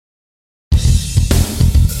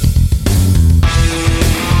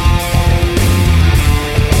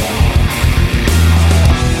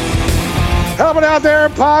gentlemen out there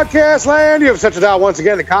in podcast land, you have set it out once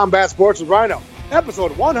again to Combat Sports with Rhino,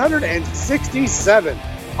 episode 167.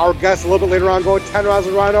 Our guest a little bit later on going 10 rounds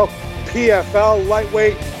with Rhino, PFL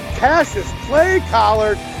lightweight Cassius Clay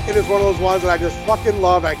Collard. It is one of those ones that I just fucking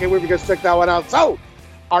love. I can't wait to check that one out. So,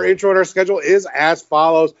 our intro and our schedule is as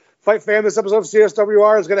follows. Fight fan, this episode of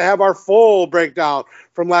CSWR is going to have our full breakdown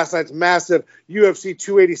from last night's massive UFC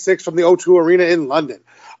 286 from the O2 Arena in London.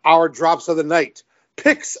 Our drops of the night.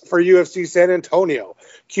 Picks for UFC San Antonio,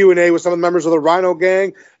 Q&A with some of the members of the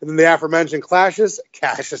RhinoGang, and then the aforementioned Cassius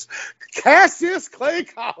Clay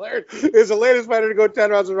Collard is the latest fighter to go 10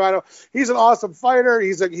 rounds with Rhino. He's an awesome fighter.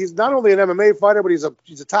 He's not only an MMA fighter, but he's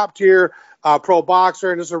a top tier pro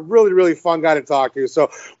boxer, and just a really, really fun guy to talk to. So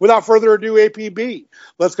without further ado, APB,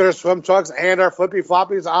 let's get our swim trunks and our flippy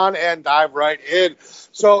floppies on and dive right in.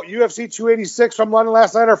 So UFC 286 from London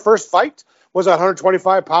last night, our first fight was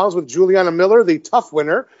 125 pounds with Juliana Miller, the tough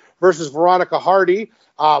winner, versus Veronica Hardy,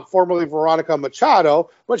 formerly Veronica Machado,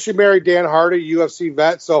 but she married Dan Hardy, UFC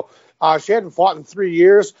vet, so she hadn't fought in 3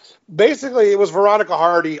 years. Basically, it was Veronica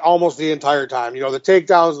Hardy almost the entire time. You know, the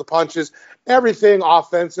takedowns, the punches, everything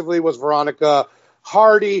offensively was Veronica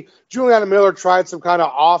Hardy. Juliana Miller tried some kind of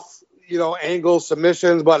off, angle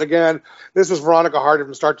submissions, but again, this was Veronica Hardy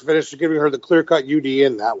from start to finish, giving her the clear-cut UD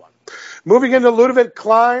in that one. Moving into Ludovic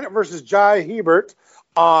Klein versus Jai Hebert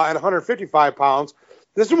at 155 pounds.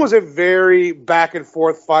 This one was a very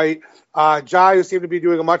back-and-forth fight. Jai seemed to be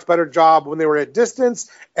doing a much better job when they were at distance,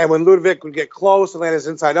 and when Ludovic would get close and land his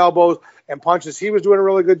inside elbows and punches, he was doing a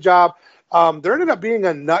really good job. There ended up being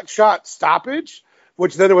a nut shot stoppage,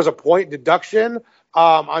 which then there was a point deduction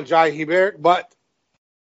on Jai Hebert, but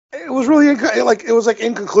it was really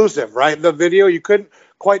inconclusive, right? The video, you couldn't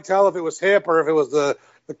quite tell if it was hip or if it was the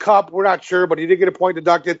cup. We're not sure, but he did get a point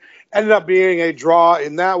deducted. Ended up being a draw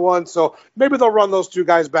in that one. So maybe they'll run those two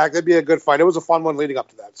guys back. That'd be a good fight. It was a fun one leading up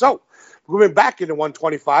to that. So moving back into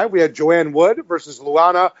 125, we had Joanne Wood versus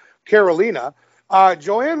Luana Carolina.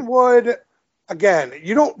 Joanne Wood, again,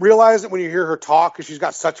 you don't realize it when you hear her talk because she's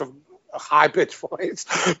got such a high-pitched voice.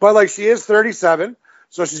 But, she is 37,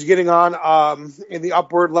 so she's getting on in the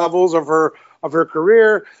upward levels of her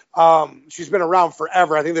career. She's been around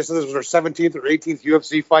forever. I think this was her 17th or 18th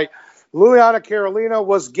UFC fight. Luana Carolina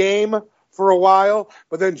was game for a while,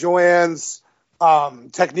 but then Joanne's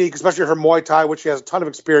technique, especially her Muay Thai, which she has a ton of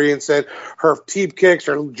experience in, her teep kicks,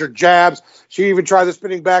 her jabs. She even tried the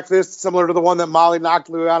spinning back fist, similar to the one that Molly knocked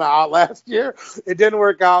Luana out last year. It didn't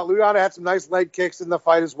work out. Luana had some nice leg kicks in the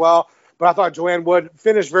fight as well, but I thought Joanne Wood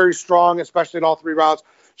finished very strong, especially in all three rounds.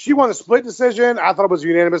 She won the split decision. I thought it was a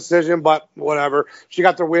unanimous decision, but whatever. She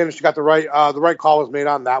got the win. She got the right call was made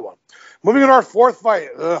on that one. Moving into our fourth fight.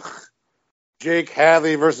 Jake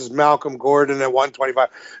Hadley versus Malcolm Gordon at 125.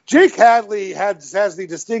 Jake Hadley has the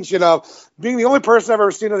distinction of being the only person I've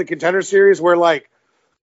ever seen in the Contender Series where,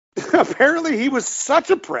 apparently he was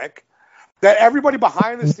such a prick that everybody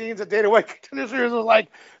behind the scenes at Dana White Contender Series was like,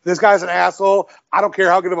 this guy's an asshole. I don't care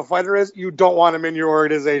how good of a fighter he is. You don't want him in your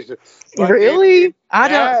organization. But really?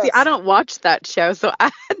 I don't watch that show, so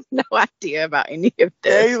I had no idea about any of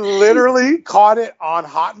this. They literally caught it on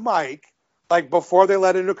hot mic, before they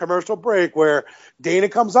let into a commercial break, where Dana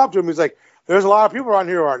comes up to him. He's like, there's a lot of people around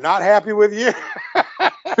here who are not happy with you.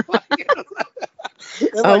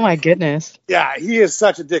 Oh my goodness. Yeah, he is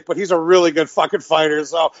such a dick, but he's a really good fucking fighter.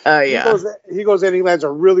 So he goes in, he lands a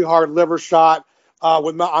really hard liver shot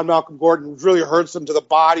on Malcolm Gordon, which really hurts him to the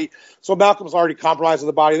body. So Malcolm's already compromised in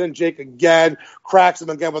the body. Then Jake again cracks him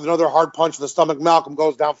again with another hard punch in the stomach. Malcolm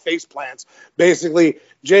goes down, face plants. Basically,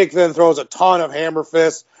 Jake then throws a ton of hammer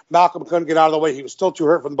fists. Malcolm couldn't get out of the way. He was still too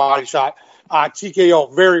hurt from the body shot.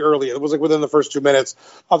 TKO very early. It was within the first 2 minutes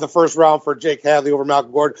of the first round for Jake Hadley over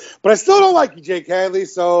Malcolm Gordon. But I still don't like you, Jake Hadley,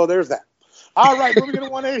 so there's that. All right, moving into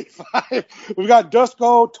 185. We've got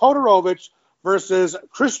Dusko Todorovic versus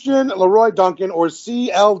Christian Leroy Duncan, or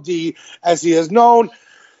CLD, as he is known.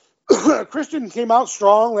 Christian came out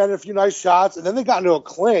strong, landed a few nice shots, and then they got into a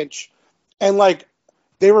clinch, and,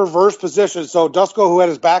 they reversed positions. So Dusko, who had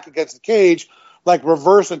his back against the cage,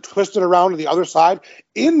 reversed and twisted around to the other side.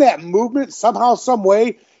 In that movement, somehow, some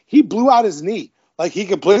way, he blew out his knee. He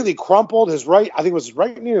completely crumpled his right, I think it was his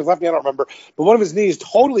right knee or his left knee, I don't remember. But one of his knees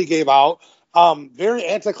totally gave out. Very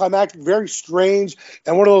anticlimactic, very strange,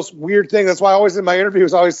 and one of those weird things. That's why I always in my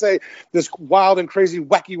interviews always say this wild and crazy,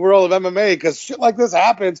 wacky world of MMA, because shit like this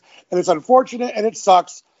happens, and it's unfortunate, and it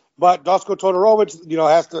sucks. But Dusko Todorovic,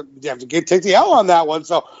 has to take the L on that one.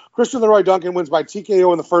 So Christian Leroy Duncan wins by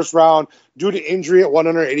TKO in the first round due to injury at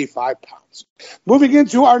 185 pounds. Moving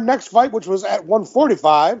into our next fight, which was at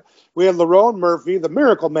 145, we had Lerone Murphy, the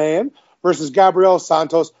Miracle Man, versus Gabriel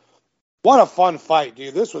Santos. What a fun fight,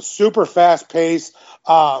 dude. This was super fast-paced.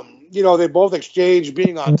 They both exchanged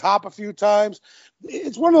being on top a few times.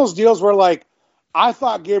 It's one of those deals where, like, I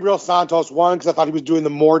thought Gabriel Santos won because I thought he was doing the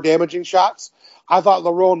more damaging shots. I thought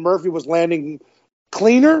Lerone Murphy was landing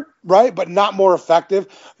cleaner, right, but not more effective.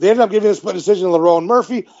 They ended up giving a split decision to Lerone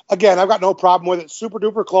Murphy. Again, I've got no problem with it. Super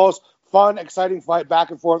duper close, fun, exciting fight,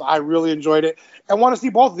 back and forth. I really enjoyed it and want to see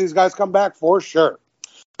both of these guys come back for sure.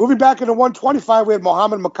 Moving back into 125, we had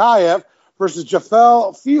Mohamed Makayev versus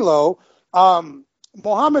Jafel Filo.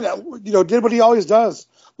 Mohamed, did what he always does.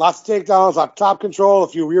 Lots of takedowns, lots of top control, a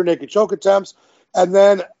few rear naked choke attempts. And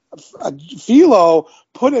then Filo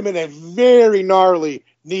put him in a very gnarly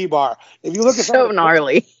knee bar. If you look at so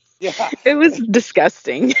gnarly. Yeah. It was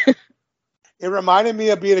disgusting. It reminded me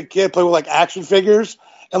of being a kid playing with like action figures.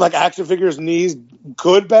 And like action figures' knees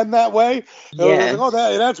could bend that way. Yeah. Like,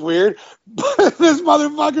 that's weird. But this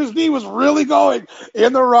motherfucker's knee was really going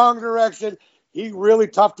in the wrong direction. He really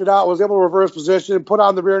toughed it out, was able to reverse position, put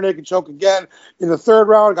on the rear naked choke again in the third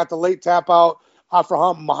round, got the late tap out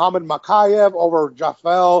for Mohamed Makayev over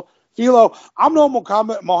Jafel Filo. I'm no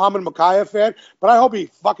Mohamed Makayev fan, but I hope he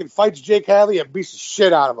fucking fights Jake Hadley and beats the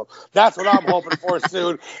shit out of him. That's what I'm hoping for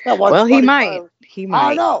soon. Well, he might.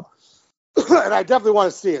 I know. And I definitely want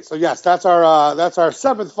to see it. So yes, that's our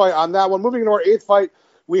seventh fight on that one. Moving into our eighth fight,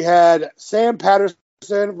 we had Sam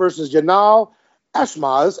Patterson versus Yanal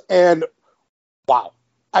Eshmaz, and wow,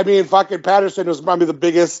 I mean, fucking Patterson was probably the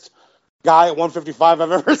biggest guy at 155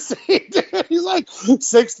 I've ever seen. He's like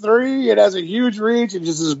 6'3" and has a huge reach, and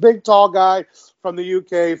just this big, tall guy from the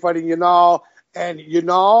UK fighting Yanal. And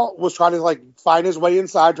Yanal was trying to like find his way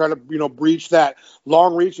inside, trying to breach that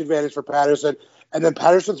long reach advantage for Patterson. And then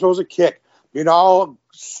Patterson throws a kick.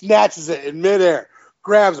 Snatches it in midair,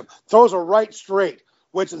 grabs him, throws a right straight,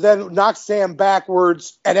 which then knocks Sam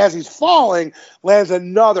backwards. And as he's falling, lands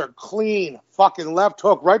another clean fucking left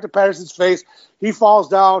hook right to Patterson's face. He falls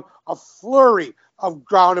down. A flurry of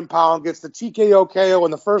ground and pound gets the TKO KO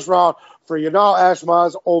in the first round for Yanal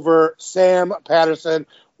Eshmaz over Sam Patterson.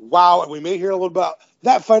 Wow. And we may hear a little about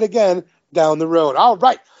that fight again down the road. All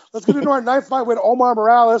right. Let's get into our ninth fight with Omar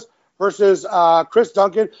Morales versus Chris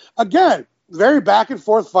Duncan. Again, very back and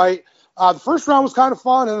forth fight. The first round was kind of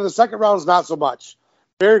fun, and then the second round was not so much.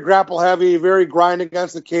 Very grapple heavy, very grind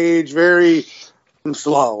against the cage, very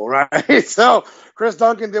slow, right? So Chris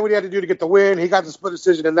Duncan did what he had to do to get the win. He got the split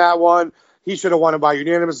decision in that one. He should have won it by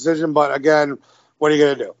unanimous decision, but again, what are you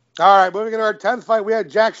going to do? All right, moving into our 10th fight, we had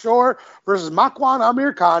Jack Shore versus Makwan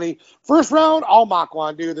Amirkhani. First round, all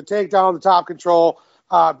Makwan, dude. The takedown, the top control,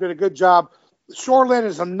 did a good job. Shore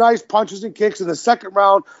landed some nice punches and kicks in the second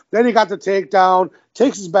round. Then he got the takedown,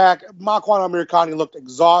 takes his back. Makwan Amirkhani looked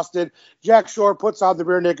exhausted. Jack Shore puts on the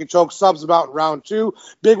rear naked choke, subs him out in round 2.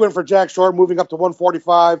 Big win for Jack Shore, moving up to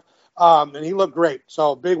 145, and he looked great.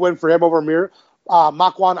 So big win for him over Makwan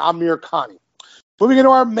Amirkhani. Moving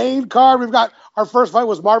into our main card, we've got our first fight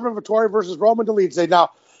was Marvin Vettori versus Roman Dolidze.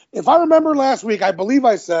 Now, if I remember last week, I believe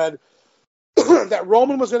I said that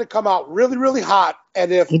Roman was going to come out really, really hot,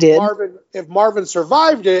 and if Marvin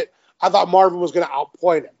survived it, I thought Marvin was going to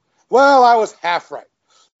outpoint him. Well, I was half right.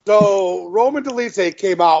 So Roman Dolidze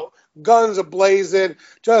came out, guns a-blazing,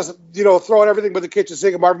 just throwing everything but the kitchen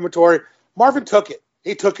sink at Marvin Vettori. Marvin took it.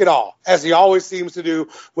 He took it all, as he always seems to do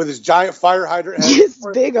with his giant fire hydrant head. His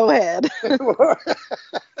big old head.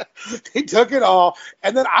 He took it all,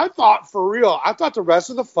 and then I thought the rest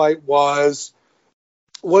of the fight was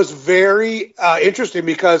very interesting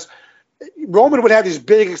because Roman would have these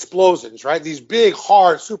big explosions, right? These big,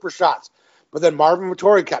 hard, super shots. But then Marvin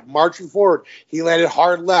Vettori kept marching forward. He landed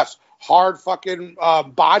hard lefts, hard fucking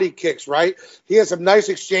body kicks, right? He had some nice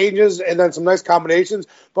exchanges and then some nice combinations.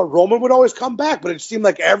 But Roman would always come back. But it seemed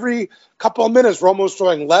like every couple of minutes, Roman was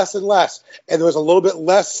throwing less and less. And there was a little bit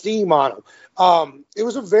less steam on him. It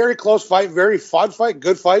was a very close fight, very fun fight,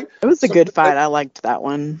 good fight. It was a good fight. I liked that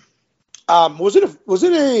one. Was it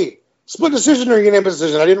a split decision or a unanimous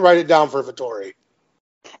decision? I didn't write it down for Vettori.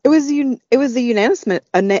 It was a unanimous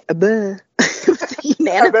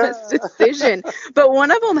decision, but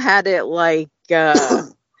one of them had it like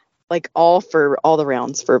all the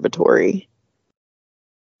rounds for Vettori.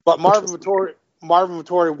 But Marvin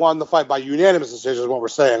Vettori won the fight by unanimous decision is what we're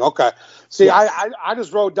saying. Okay. See, yes. I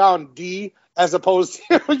just wrote down D as opposed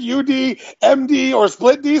to UD, MD, or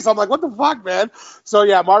split D. So I'm like, what the fuck, man? So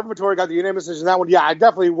yeah, Marvin Vettori got the unanimous decision. That one, yeah, I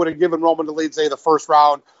definitely would have given Roman Dolidze the first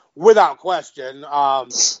round without question. But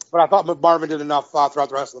I thought Marvin did enough throughout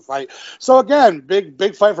the rest of the fight. So again,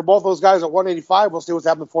 big fight for both those guys at 185. We'll see what's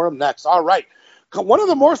happening for him next. All right. One of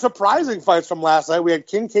the more surprising fights from last night, we had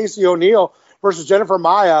Casey O'Neill versus Jennifer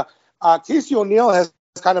Maia. Casey O'Neill has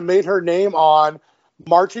kind of made her name on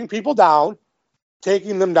marching people down,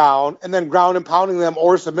 taking them down, and then ground and pounding them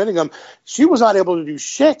or submitting them. She was not able to do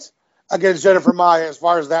shit against Jennifer Maia as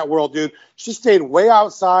far as that world, dude. She stayed way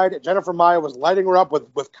outside. Jennifer Maia was lighting her up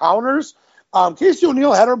with counters. Casey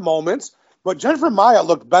O'Neill had her moments, but Jennifer Maia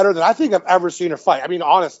looked better than I think I've ever seen her fight. I mean,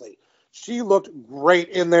 honestly, she looked great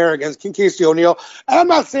in there against Casey O'Neill. And I'm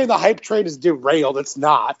not saying the hype train is derailed. It's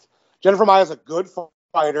not. Jennifer Maia is a good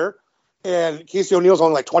fighter, and Casey O'Neill's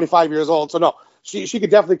only like 25 years old. So, no, she could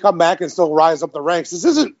definitely come back and still rise up the ranks. This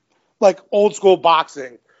isn't like old school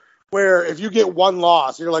boxing where if you get one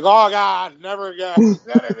loss, you're like, oh, God, never again. You know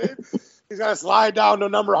what I mean? He's got to slide down to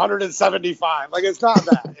number 175. Like, it's not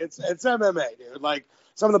that. It's MMA, dude. Like,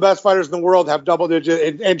 some of the best fighters in the world have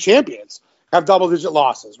double-digit, and champions have double-digit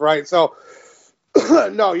losses, right? So,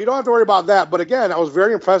 no, you don't have to worry about that. But, again, I was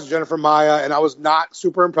very impressed with Jennifer Maia, and I was not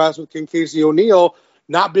super impressed with Casey O'Neill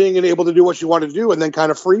not being able to do what she wanted to do and then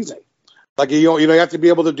kind of freezing. Like, you have to be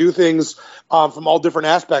able to do things from all different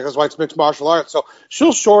aspects. That's why it's mixed martial arts. So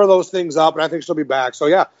she'll shore those things up, and I think she'll be back. So,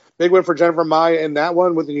 yeah, big win for Jennifer Maia in that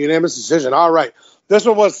one with a unanimous decision. All right. This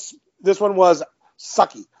one was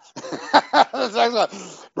sucky.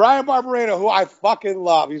 Brian Barberena, who I fucking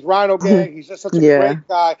love. He's RhinoGang. He's just such a great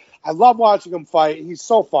guy. I love watching him fight. He's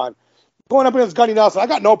so fun. Going up against Gunny Nelson, I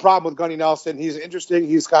got no problem with Gunny Nelson. He's interesting.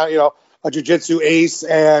 He's kind of, a jiu-jitsu ace,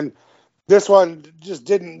 and this one just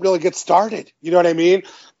didn't really get started. You know what I mean?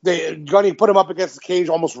 Gunny put him up against the cage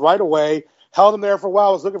almost right away, held him there for a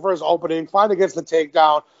while, was looking for his opening, finally gets the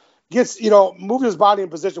takedown, moved his body in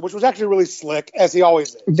position, which was actually really slick, as he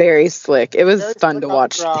always is. Very slick. It was fun to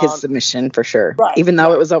watch his submission for sure, right, even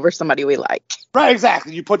though it was over somebody we like. Right,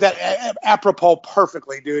 exactly. You put that apropos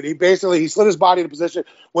perfectly, dude. He slid his body in position,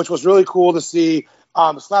 which was really cool to see.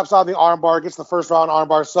 Slaps on the armbar, gets the first round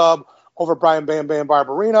armbar sub over Brian Bam Bam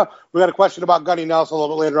Barberena. We got a question about Gunny Nelson a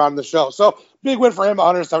little bit later on in the show. So, big win for him,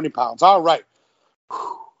 170 pounds. All right.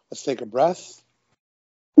 Let's take a breath.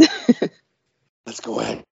 Let's go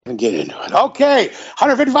ahead and get into it. Okay.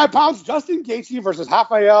 155 pounds, Justin Gaethje versus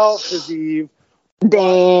Rafael Fiziev.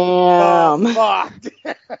 Damn.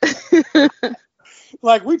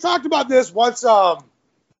 Like, we talked about this once my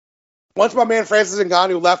man Francis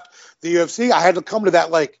Ngannou left the UFC, I had to come to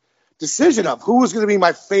that, decision of who was going to be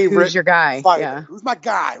my favorite. Who's your guy? Fighter. Yeah. Who's my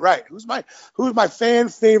guy? Right. Who's my fan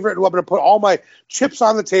favorite? Who I'm going to put all my chips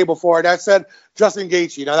on the table for? And I said Justin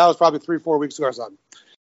Gaethje. Now that was probably 3-4 weeks ago or something.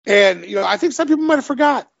 And I think some people might have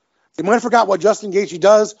forgot. They might have forgot what Justin Gaethje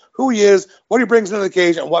does, who he is, what he brings into the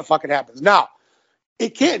cage, and what fucking happens. Now,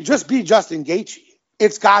 it can't just be Justin Gaethje. You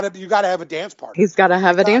got to have a dance partner. He's got to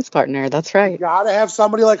have a dance partner. That's right. You got to have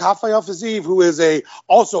somebody like Rafael Fiziev, who is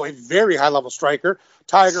also a very high level striker.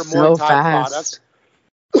 Tiger, Muay Thai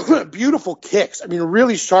product. Beautiful kicks. I mean,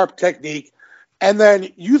 really sharp technique. And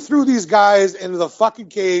then you threw these guys into the fucking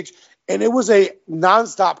cage, and it was a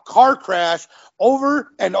nonstop car crash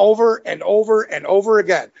over and over and over and over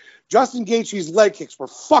again. Justin Gaethje's leg kicks were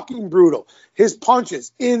fucking brutal. His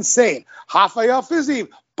punches, insane. Rafael Fiziev,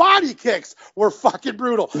 body kicks were fucking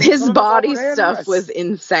brutal. His body stuff was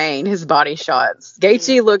insane. His body shots.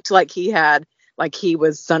 Gaethje looked like he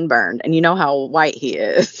was sunburned, and you know how white he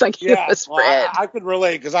is. He was red. I could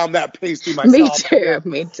relate because I'm that pasty myself.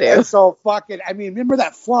 Me too. And so remember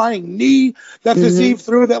that flying knee that Fiziev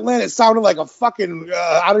threw that landed? It sounded like a fucking,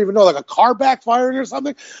 I don't even know, like a car backfiring or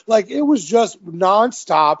something. It was just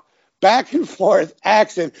nonstop, back and forth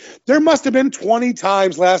action. There must have been 20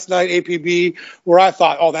 times last night, APB, where I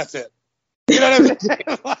thought, oh, that's it. You know what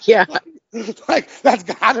I mean? Yeah. That's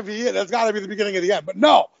got to be it. That's got to be the beginning of the end. But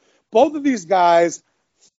no. Both of these guys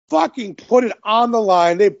fucking put it on the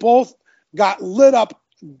line. They both got lit up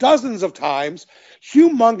dozens of times.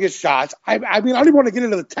 Humongous shots. I mean, I don't even want to get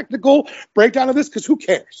into the technical breakdown of this because who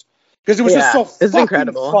cares? Because it was just so fucking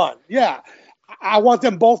incredible. Fun. Yeah. I want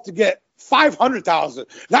them both to get 500,000,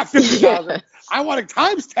 not 50,000. I wanted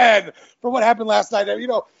times 10 for what happened last night.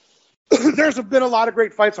 There's been a lot of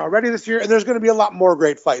great fights already this year, and there's going to be a lot more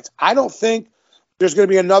great fights. I don't think there's going to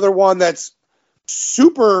be another one that's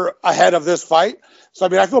super ahead of this fight. So,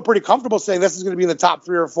 I feel pretty comfortable saying this is going to be in the top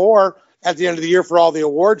 3 or 4 at the end of the year for all the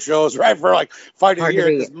award shows, right? For fight of the year.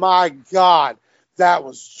 Because my God, that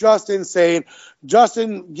was just insane.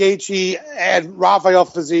 Justin Gaethje and Rafael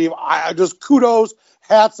Fiziev, I just kudos,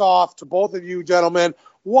 hats off to both of you gentlemen.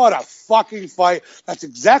 What a fucking fight. That's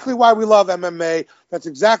exactly why we love MMA. That's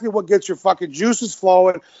exactly what gets your fucking juices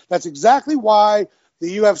flowing. That's exactly why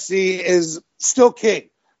the UFC is still king.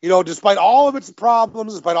 Despite all of its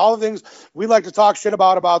problems, despite all the things we like to talk shit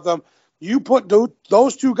about them, you put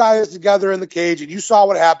those two guys together in the cage and you saw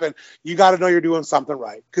what happened, you got to know you're doing something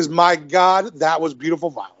right. Because, my God, that was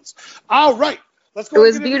beautiful violence. All right. Let's go. It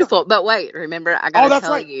was beautiful. But wait, remember, I got to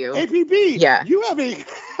tell you. APB, yeah. you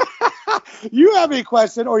have a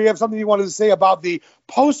question, or you have something you wanted to say about the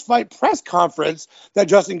post-fight press conference that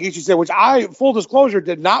Justin Gaethje said, which I, full disclosure,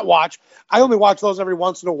 did not watch. I only watch those every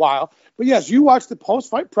once in a while. But yes, you watched the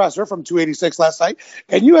post-fight presser from 286 last night,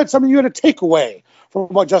 and you had a takeaway from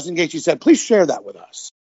what Justin Gaethje said. Please share that with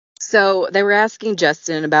us. So they were asking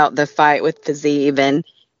Justin about the fight with Fiziev, and,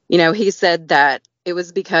 he said that it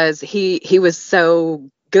was because he was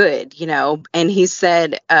so good, and he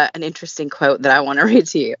said an interesting quote that I want to read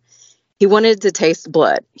to you. He wanted to taste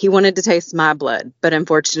blood. He wanted to taste my blood, but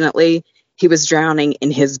unfortunately, he was drowning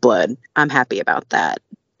in his blood. I'm happy about that.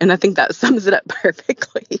 And I think that sums it up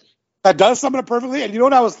perfectly. That does sum it up perfectly. And you know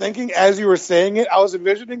what I was thinking as you were saying it? I was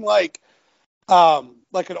envisioning like an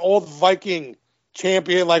old Viking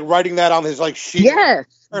champion, like writing that on his shield. Yes.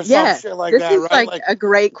 Or some shit like that, This is right? like a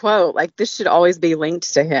great quote. Like, this should always be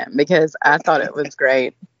linked to him because I thought it was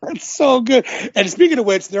great. That's so good. And speaking of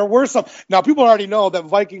which, there were some. Now, people already know that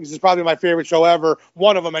Vikings is probably my favorite show ever.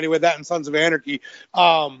 One of them, anyway, that and Sons of Anarchy.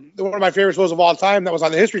 One of my favorite shows of all time that was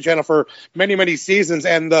on the History Channel for many, many seasons.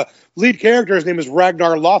 And the lead character's name is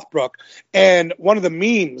Ragnar Lothbrok. And one of the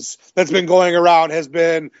memes that's been going around has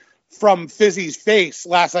been from Fizzy's face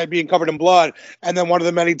last night being covered in blood, and then one of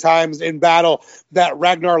the many times in battle that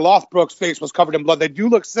Ragnar Lothbrok's face was covered in blood. They do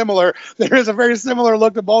look similar. There is a very similar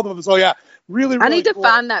look to both of them. So yeah, really, really I need to cool.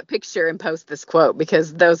 find that picture and post this quote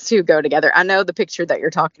because those two go together. I know the picture that you're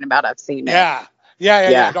talking about. I've seen it.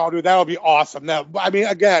 Yeah. No, dude, that'll be awesome. Now, I mean,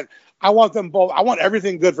 again, I want them both. I want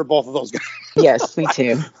everything good for both of those guys. Yes, me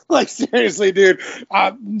too. Seriously, dude.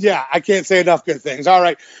 I can't say enough good things. All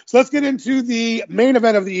right, so let's get into the main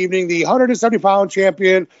event of the evening. The 170-pound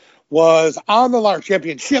champion was on the line.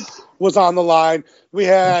 Championship was on the line. We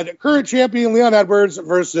had current champion Leon Edwards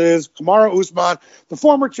versus Kamaru Usman, the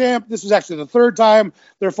former champ. This was actually the third time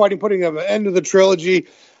they're fighting, putting an end to the trilogy.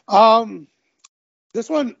 This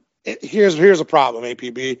one, here's a problem,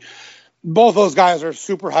 APB. Both those guys are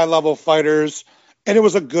super high-level fighters, and it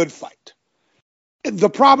was a good fight.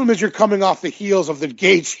 The problem is you're coming off the heels of the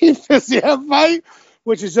Gaethje Fiziev fight,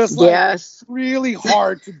 which is just really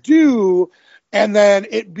hard to do, and then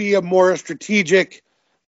it be a more strategic,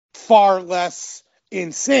 far less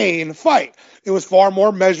insane fight. It was far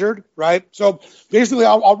more measured, right? So basically,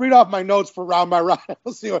 I'll read off my notes for round by round.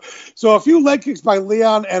 So a few leg kicks by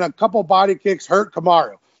Leon and a couple body kicks hurt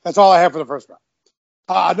Kamaru. That's all I have for the first round.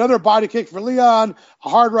 Another body kick for Leon, a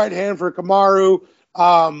hard right hand for Kamaru,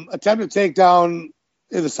 attempted takedown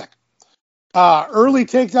in the second. Early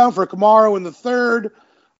takedown for Kamaru in the third.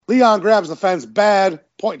 Leon grabs the fence bad.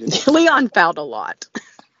 Pointed. Leon fouled a lot.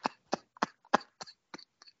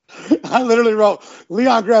 I literally wrote,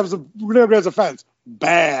 Leon grabs the fence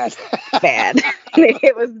bad. Bad.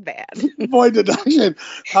 It was bad. Point deduction.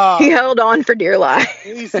 He held on for dear life.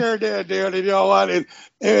 He sure did, dude. And you know what?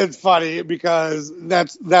 It's funny because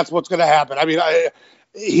that's what's going to happen. I mean,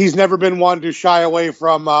 he's never been one to shy away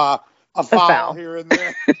from a foul here and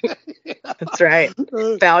there. That's right.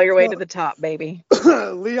 Foul your way to the top, baby.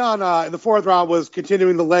 Leon in the fourth round was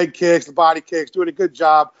continuing the leg kicks, the body kicks, doing a good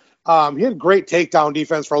job. He had great takedown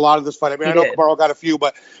defense for a lot of this fight. I mean, I know Kamaru got a few,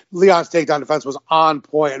 but Leon's takedown defense was on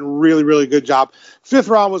point and really, really good job. Fifth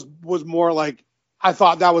round was more like, I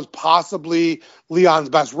thought that was possibly Leon's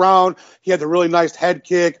best round. He had the really nice head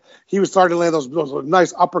kick. He was starting to land those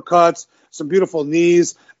nice uppercuts, some beautiful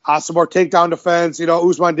knees, some more takedown defense. You know,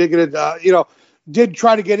 Usman did get it, did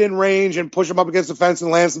try to get in range and push him up against the fence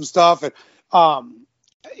and land some stuff. And, Kamaru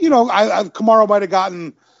might have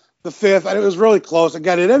gotten the fifth, and it was really close.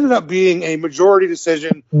 Again, it ended up being a majority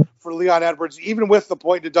decision for Leon Edwards, even with the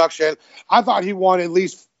point deduction. I thought he won at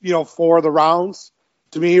least, 4 of the rounds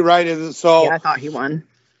to me, right? And so yeah, I thought he won.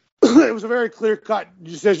 It was a very clear-cut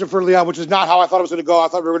decision for Leon, which is not how I thought it was going to go. I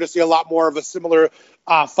thought we were going to see a lot more of a similar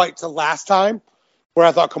fight to last time, where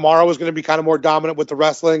I thought Kamaru was going to be kind of more dominant with the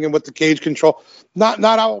wrestling and with the cage control. Not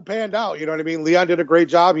how it panned out, you know what I mean? Leon did a great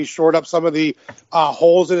job. He shored up some of the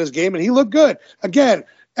holes in his game, and he looked good. Again,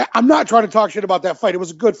 I'm not trying to talk shit about that fight. It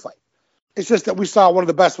was a good fight. It's just that we saw one of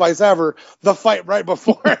the best fights ever, the fight right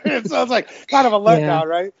before. So it's like kind of a letdown,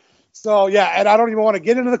 right? So, yeah, and I don't even want to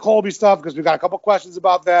get into the Colby stuff because we've got a couple questions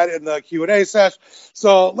about that in the Q&A session.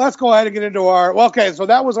 So let's go ahead and get into so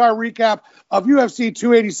that was our recap of UFC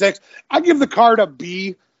 286. I give the card a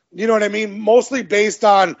B, you know what I mean? Mostly based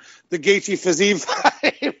on the Gaethje Fiziev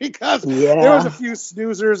fight because there was a few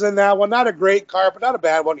snoozers in that one. Not a great card, but not a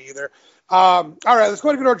bad one either. All right, let's go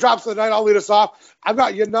ahead and get our drops of the night. I'll lead us off. I've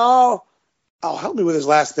got, Oh, help me with his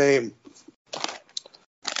last name.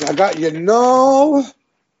 I got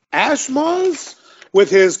Ashmaz with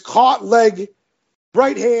his caught leg,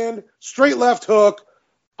 right hand, straight left hook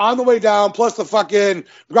on the way down, plus the fucking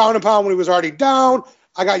ground and pound when he was already down.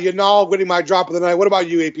 I got Yanal winning my drop of the night. What about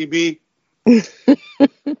you, APB?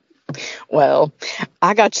 Well,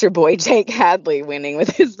 I got your boy Jake Hadley winning with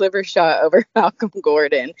his liver shot over Malcolm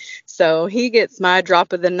Gordon. So he gets my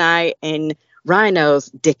drop of the night and Rhino's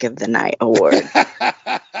Dick of the Night award.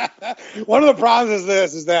 One of the problems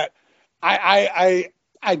is that I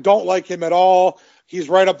don't like him at all. He's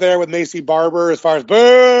right up there with Macy Barber as far as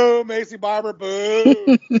boo, Macy Barber,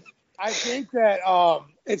 boo. I think that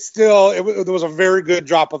it was a very good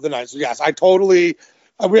drop of the night. So yes, I totally.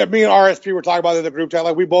 Me and RSP were talking about it in the group chat.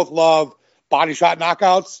 Like, we both love body shot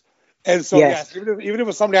knockouts, and so yes even if it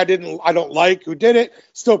was somebody I don't like who did it,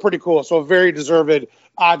 still pretty cool. So a very deserved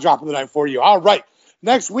drop of the night for you. All right.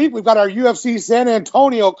 Next week, we've got our UFC San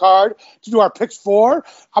Antonio card to do our picks for.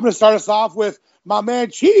 I'm going to start us off with my man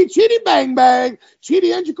Chidi Bang Bang,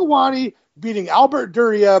 Chidi Njokuani beating Albert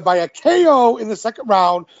Duria by a KO in the second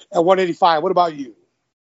round at 185. What about you?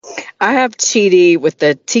 I have Chidi with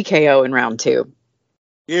the TKO in round 2.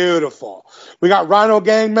 Beautiful. We got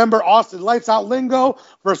RhinoGang member Austin Lights Out Lingo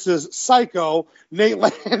versus Psycho Nate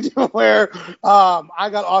Landwehr. I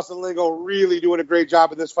got Austin Lingo really doing a great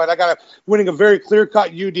job in this fight. I got him winning a very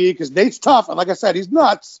clear-cut UD because Nate's tough, and like I said, he's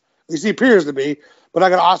nuts. At least he appears to be. But I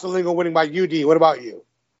got Austin Lingo winning by UD. What about you?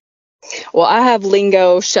 Well, I have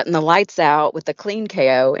Lingo shutting the lights out with a clean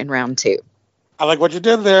KO in round 2. I like what you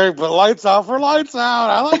did there. Put lights out for lights out.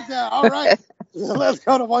 I like that. All right. Let's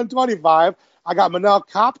go to 125. I got Manel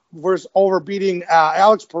Kopp versus beating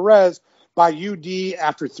Alex Perez by UD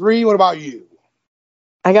after 3. What about you?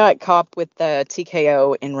 I got Kopp with the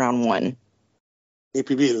TKO in round 1.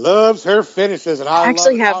 APB loves her finishes, and I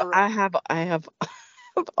have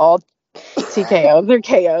all TKOs or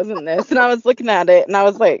KOs in this, and I was looking at it, and I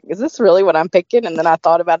was like, "Is this really what I'm picking?" And then I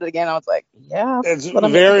thought about it again. I was like, "Yeah, it's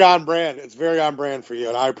very on brand. It's very on brand for you,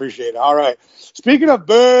 and I appreciate it." All right. Speaking of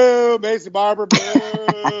boo, Macy Barber,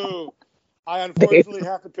 boo. I unfortunately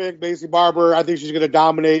have to pick Macy Barber. I think she's going to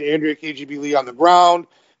dominate Andrea KGB Lee on the ground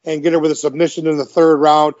and get her with a submission in the third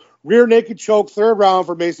round. Rear naked choke, third round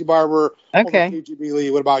for Macy Barber over KGB Lee.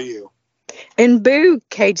 What about you? And boo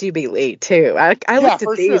KGB Lee, too. I looked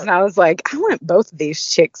at these and I was like, I want both of these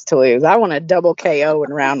chicks to lose. I want a double KO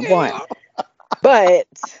in round 1. But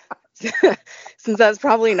since that's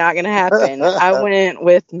probably not going to happen, I went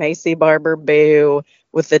with Macy Barber boo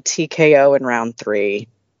with the TKO in round 3.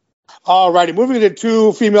 All righty, moving to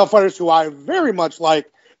 2 female fighters who I very much like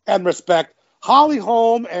and respect, Holly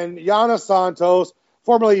Holm and Yana Santos,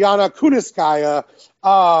 formerly Yana Kuniskaya,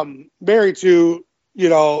 married to,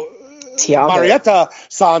 Marietta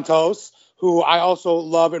Santos, who I also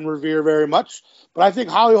love and revere very much. But I think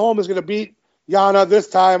Holly Holm is going to beat Yana this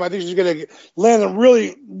time. I think she's going to land a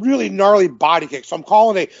really, really gnarly body kick. So I'm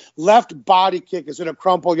calling a left body kick. It's going to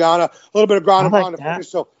crumple Yana, a little bit of ground and pound to finish.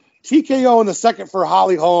 So TKO in the second for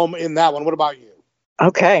Holly Holm in that one. What about you?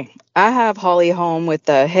 Okay. I have Holly Holm with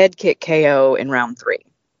the head kick KO in round 3.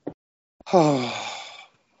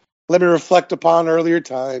 Let me reflect upon earlier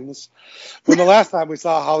times. When the last time we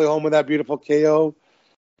saw Holly Holm with that beautiful KO,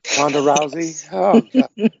 Ronda Rousey. Oh,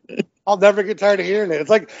 God. I'll never get tired of hearing it.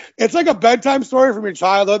 It's like a bedtime story from your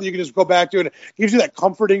childhood. You can just go back to it. It gives you that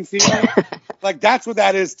comforting feeling. Like, that's what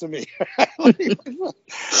that is to me. I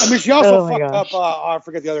mean, she also fucked up. I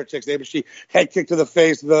forget the other chick's name, but she head kicked to the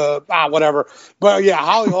face. Whatever. But yeah,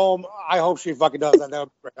 Holly Holm. I hope she fucking does that. That would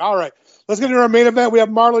be great. All right, let's get into our main event. We have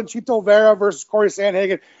Marlon Chito Vera versus Corey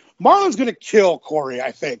Sandhagen. Marlon's gonna kill Corey.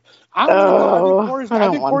 I think. I think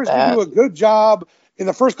Corey's gonna do a good job in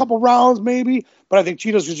the first couple rounds, maybe, but I think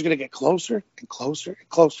Cheeto's just going to get closer and closer and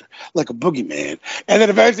closer, like a boogeyman. And then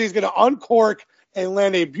eventually he's going to uncork and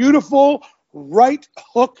land a beautiful right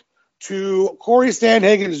hook to Corey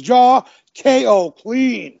Sandhagen's jaw. KO,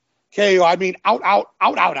 clean. KO, I mean out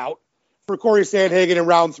for Corey Sandhagen in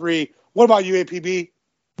round 3. What about you, APB?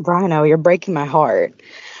 Rhino, you're breaking my heart.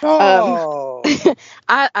 Oh.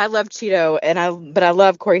 I love Cheeto, but I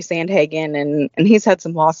love Corey Sandhagen, and he's had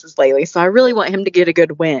some losses lately, so I really want him to get a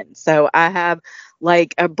good win. So I have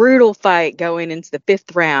like a brutal fight going into the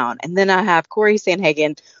 5th round, and then I have Corey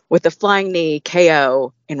Sandhagen with a flying knee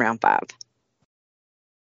KO in round 5.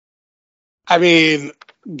 I mean,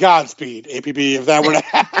 Godspeed, APB, if that were to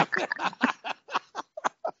happen.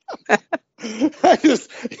 I just,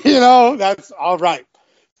 that's all right.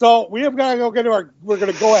 So we have got to we're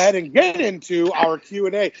going to go ahead and get into our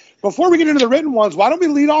Q&A. Before we get into the written ones, why don't we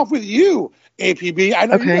lead off with you, APB? I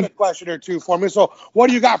know you got a question or two for me. So what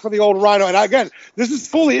do you got for the old Rhino? And again, this is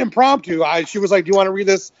fully impromptu. She was like, do you want to read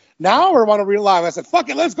this now or want to read it live? I said, fuck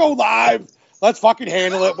it, let's go live. Let's fucking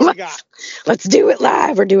handle it. What do you got? Let's do it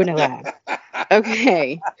live. We're doing it live.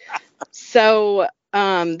 Okay. So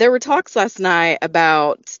there were talks last night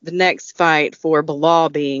about the next fight for Bilal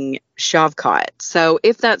being Shavkat. So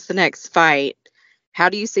if that's the next fight, how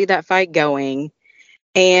do you see that fight going?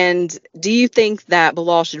 And do you think that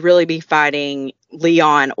Bilal should really be fighting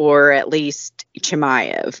Leon or at least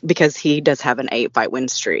Chimaev? Because he does have an 8-fight win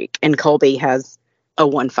streak and Colby has a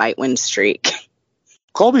 1-fight win streak.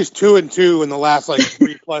 Colby's 2-2 in the last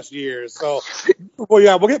 3+ years. So, well,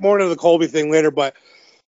 yeah, we'll get more into the Colby thing later, but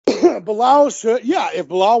Bilal should, if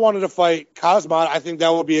Bilal wanted to fight Kazmat, I think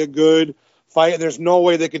that would be a good fight. And there's no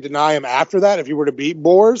way they could deny him after that if he were to beat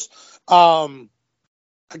Boers. Again,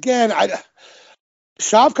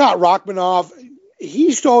 Shavkat Rachmanov,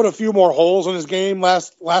 he showed a few more holes in his game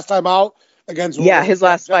last time out against. Yeah, his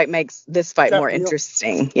last fight makes this fight more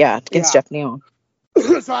interesting. Yeah, against Jeff Neal.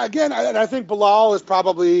 So again, I think Bilal is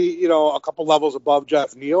probably a couple levels above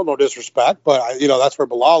Jeff Neal. No disrespect, but that's where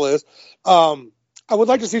Bilal is. I would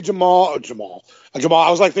like to see Jamal. I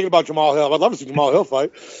was thinking about Jamal Hill. I'd love to see Jamal Hill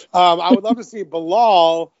fight. I would love to see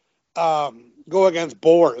Bilal go against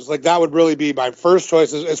Boers. That would really be my first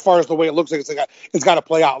choice as far as the way it looks like it's got to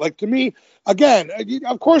play out. To me, again,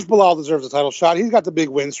 of course Bilal deserves a title shot. He's got the big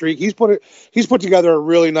win streak. He's put together a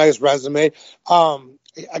really nice resume.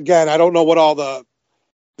 Again, I don't know what all the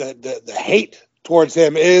hate towards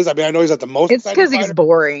him is. I mean, I know he's not the most. It's because he's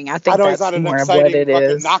boring. I think that's more of what it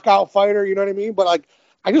is. Knockout fighter, you know what I mean? But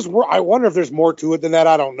I wonder if there's more to it than that.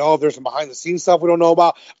 I don't know if there's some behind the scenes stuff we don't know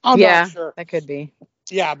about. I'm not sure. That could be.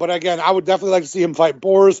 Yeah, but again, I would definitely like to see him fight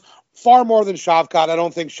Boers far more than Shavkat. I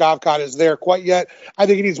don't think Shavkat is there quite yet. I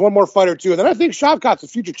think he needs one more fight or two, and then I think Shavkat's a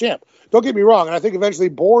future champ. Don't get me wrong, and I think eventually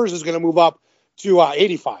Boers is going to move up to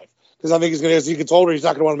 85. Because I think as he gets older, he's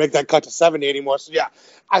not going to want to make that cut to 70 anymore. So yeah,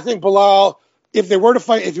 I think Bilal, if he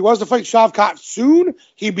was to fight Shavkat soon,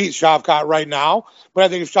 he beats Shavkat right now. But I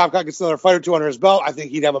think if Shavkat gets another fight or two under his belt, I think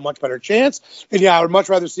he'd have a much better chance. And yeah, I would much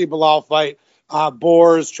rather see Bilal fight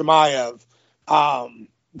Boers, Chimaev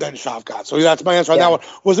than Shavkat. So that's my answer on that one.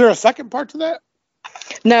 Was there a second part to that?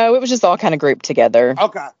 No, it was just all kind of grouped together.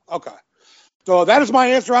 Okay. So that is my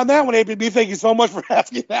answer on that one, APB. Thank you so much for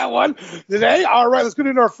asking that one today. All right, let's get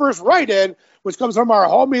into our first write-in, which comes from our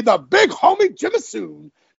homie, the big homie,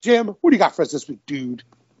 Jimasoon. Jim, what do you got for us this week, dude?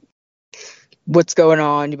 What's going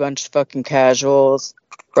on, you bunch of fucking casuals?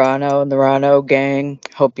 Rhino and the Rhino gang.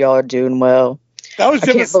 Hope y'all are doing well. That was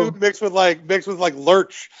Jimasoon mixed with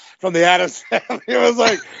Lurch from the Addams Family. It was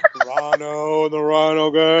like Rhino and the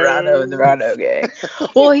Rhino gang. Rhino and the Rhino gang.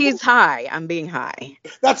 Well, he's high. I'm being high.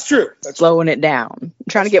 That's true. Slowing it down. I'm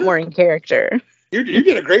trying to get more in character. You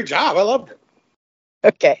did a great job. I loved it.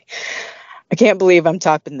 Okay. I can't believe I'm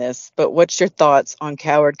topping this, but what's your thoughts on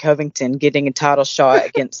Coward Covington getting a title shot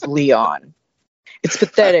against Leon? It's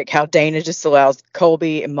pathetic how Dana just allows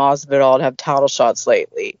Colby and Masvidal to have title shots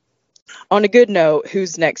lately. On a good note,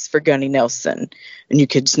 who's next for Gunny Nelson? And you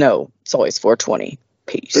kids know it's always 420.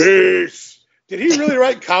 Peace. Did he really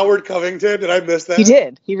write Coward Covington? Did I miss that? He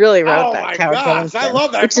did. He really wrote that. Coward Covington. I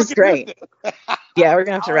love that. Which is great. Yeah, we're going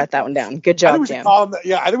to have to write that one down. Good job, Jim. I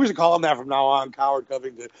think we should call him that from now on, Coward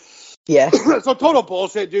Covington. Yeah. So total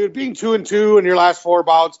bullshit, dude. Being 2-2 in your last 4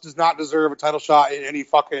 bouts does not deserve a title shot in any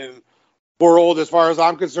fucking world as far as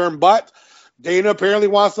I'm concerned. But Dana apparently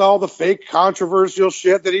wants all the fake controversial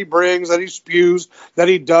shit that he brings, that he spews, that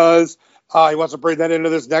he does. He wants to bring that into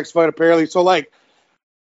this next fight, apparently. So,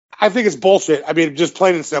 I think it's bullshit. I mean, just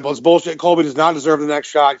plain and simple. It's bullshit. Colby does not deserve the next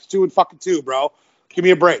shot. He's 2-2, bro. Give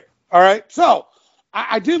me a break. All right? So,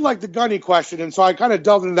 I did like the Gunny question, and so I kind of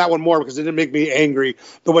delved into that one more because it didn't make me angry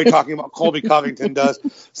the way talking about Colby Covington does.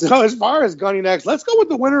 So, as far as Gunny next, let's go with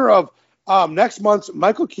the winner of next month's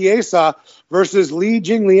Michael Chiesa versus Li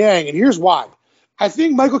Jingliang. And here's why. I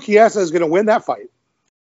think Michael Chiesa is going to win that fight.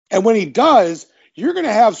 And when he does, you're going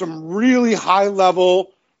to have some really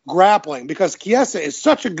high-level grappling because Chiesa is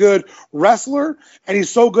such a good wrestler and he's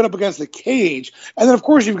so good up against the cage. And then, of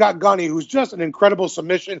course, you've got Gunny, who's just an incredible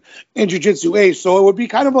submission and jiu-jitsu ace. So it would be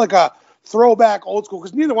kind of like a throwback old school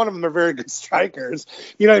because neither one of them are very good strikers.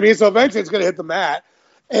 You know what I mean? So eventually it's going to hit the mat.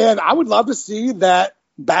 And I would love to see that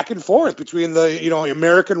back and forth between the,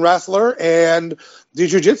 American wrestler and the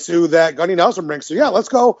jiu-jitsu that Gunny Nelson brings. So, yeah, let's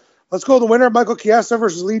go. Let's go the winner of Michael Chiesa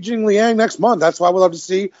versus Li Jingliang next month. That's what I would love to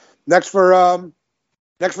see next for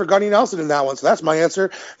Gunny Nelson in that one. So that's my answer.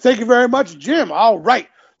 Thank you very much, Jim. All right.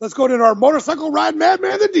 let's go to our motorcycle ride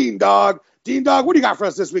madman, the Dean Dog. Dean Dog, what do you got for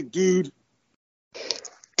us this week, dude?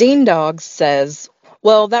 Dean Dog says,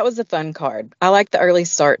 well, that was a fun card. I like the early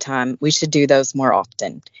start time. We should do those more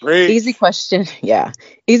often. Great. Easy question. Yeah.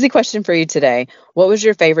 Easy question for you today. What was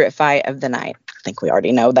your favorite fight of the night? I think we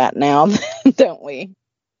already know that now, don't we?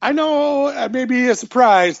 I know it may be a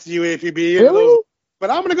surprise to you, APB. Really? But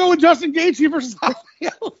I'm going to go with Justin Gaethje versus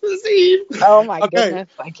Eve. Oh, my goodness.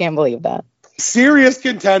 I can't believe that. Serious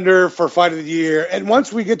contender for fight of the year. And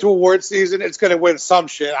once we get to award season, it's going to win some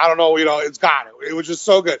shit. I don't know. It's got it. It was just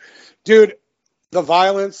so good. Dude, the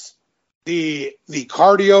violence, the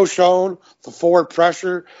cardio shown, the forward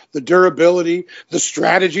pressure, the durability, the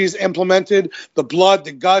strategies implemented, the blood,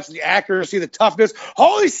 the guts, the accuracy, the toughness.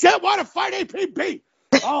 Holy shit, what a fight, APB.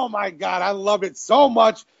 Oh, my God. I love it so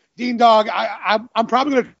much. Dean Dog, I'm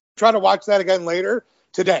probably going to try to watch that again later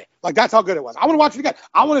today. Like, that's how good it was. I want to watch it again.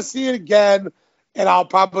 I want to see it again, and I'll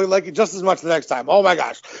probably like it just as much the next time. Oh, my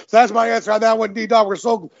gosh. So that's my answer on that one, Dean Dog. We're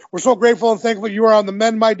so grateful and thankful you are on the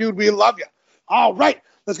men, my dude. We love you. All right.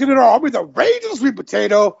 Let's get into our Army, the Rage of the Sweet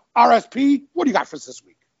Potato. RSP, what do you got for us this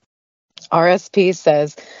week? RSP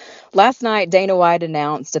says, last night, Dana White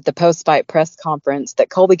announced at the post-fight press conference that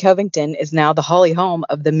Colby Covington is now the Holly Holm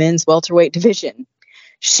of the men's welterweight division.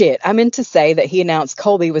 Shit, I meant to say that he announced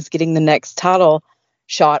Colby was getting the next title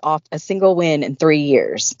shot off a single win in 3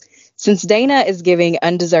 years. Since Dana is giving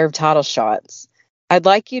undeserved title shots, I'd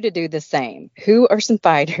like you to do the same. Who are some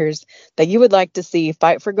fighters that you would like to see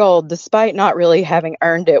fight for gold despite not really having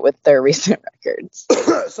earned it with their recent records?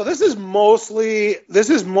 So this is mostly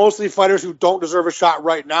fighters who don't deserve a shot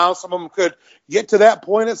right now. Some of them could get to that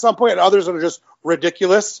point at some point, and others are just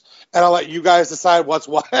ridiculous. And I'll let you guys decide what's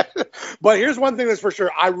what. But here's one thing that's for sure: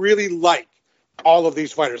 I really like all of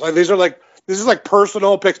these fighters. Like this is like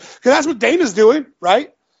personal picks because that's what Dana's doing,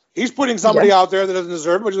 right? He's putting somebody out there that doesn't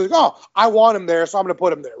deserve it, but he's like, oh, I want him there, so I'm going to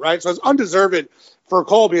put him there, right? So it's undeserved for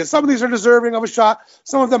Colby. And some of these are deserving of a shot.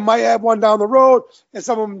 Some of them might have one down the road, and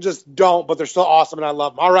some of them just don't, but they're still awesome, and I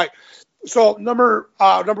love them. All right. So number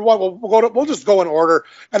one, we'll just go in order.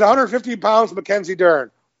 At 150 pounds, Mackenzie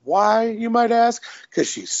Dern. Why, you might ask? Because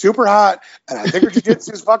she's super hot, and I think her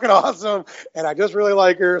jiu-jitsu is fucking awesome, and I just really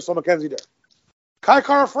like her, so Mackenzie Dern. Kai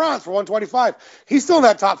Kara France for 125. He's still in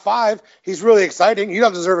that top 5. He's really exciting. He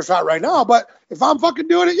doesn't deserve a shot right now, but if I'm fucking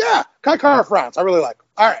doing it, yeah, Kai Kara France. I really like him.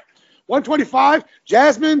 All right. 125,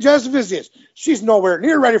 Jasmine Jasudavicius. She's nowhere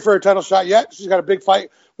near ready for a title shot yet. She's got a big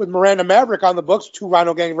fight with Miranda Maverick on the books, 2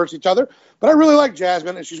 RhinoGang versus each other. But I really like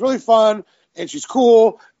Jasmine, and she's really fun, and she's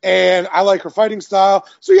cool, and I like her fighting style.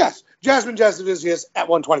 So, yes, Jasmine Jasudavicius at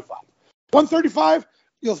 125. 135,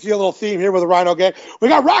 you'll see a little theme here with the RhinoGang. We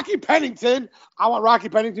got Rocky Pennington. I want Rocky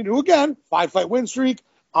Pennington to, again, 5-fight win streak,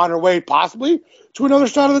 on her way possibly to another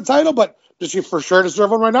shot of the title. But does she for sure deserve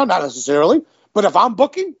one right now? Not necessarily. But if I'm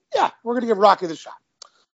booking, yeah, we're going to give Rocky the shot.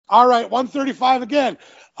 All right, 135 again.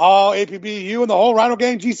 Oh, APB, you and the whole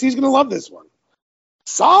RhinoGang GC is going to love this one.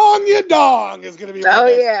 Song Yadong is going to be. Oh,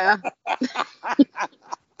 yeah.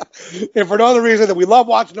 And for no other reason that we love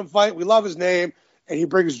watching him fight. We love his name. And he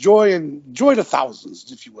brings joy to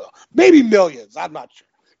thousands, if you will. Maybe millions. I'm not sure.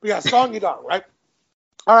 We got Song Yadong, right?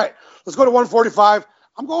 All right, let's go to 145.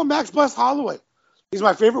 I'm going Max Bless Holloway. He's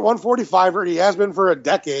my favorite 145er. He has been for a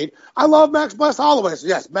decade. I love Max Bless Holloway. So,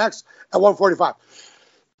 yes, Max at 145.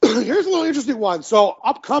 Here's a little interesting one. So,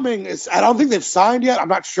 upcoming, I don't think they've signed yet. I'm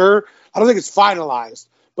not sure. I don't think it's finalized.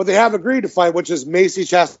 But they have agreed to fight, which is Macy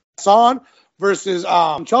Chasson versus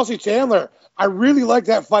Chelsea Chandler. I really like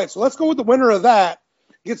that fight. So, let's go with the winner of that.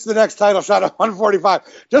 Gets the next title shot at 145.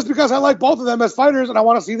 Just because I like both of them as fighters and I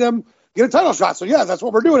want to see them get a title shot. So, yeah, that's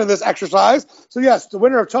what we're doing in this exercise. So, yes, the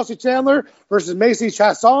winner of Chelsea Chandler versus Macy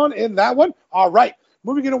Chasson in that one. All right.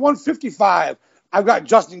 Moving into 155, I've got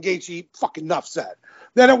Justin Gaethje. Fucking enough said.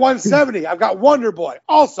 Then at 170, I've got Wonder Boy.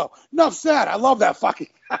 Also, enough said. I love that fucking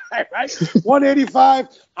guy, right? 185,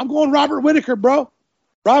 I'm going Robert Whittaker, bro.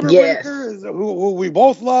 Robert Whittaker is who we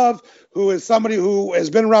both love, who is somebody who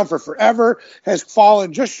has been around for forever, has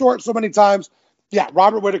fallen just short so many times. Yeah,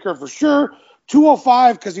 Robert Whittaker for sure.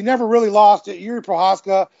 205, because he never really lost it. Yuri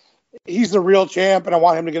Prohaska, he's the real champ, and I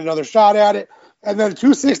want him to get another shot at it. And then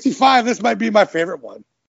 265, this might be my favorite one.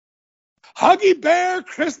 Huggy Bear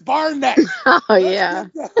Chris Barnett. Oh, yeah.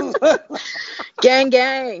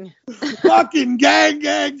 Gang. Fucking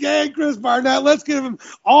gang, Chris Barnett. Let's give him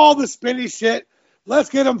all the spinny shit. Let's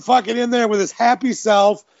get him fucking in there with his happy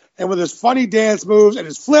self and with his funny dance moves and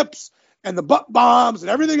his flips and the butt bombs and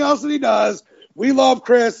everything else that he does. We love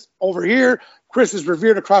Chris over here. Chris is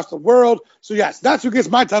revered across the world. So, yes, that's who gets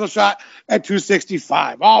my title shot at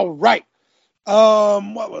 265. All right.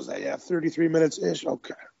 What was that? Yeah, 33 minutes-ish.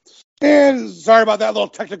 Okay. And sorry about that little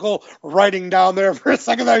technical writing down there for a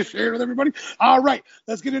second that I shared with everybody. All right,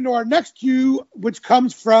 let's get into our next cue, which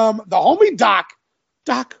comes from the homie Doc.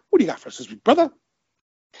 Doc, what do you got for us this week, brother?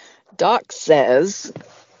 Doc says,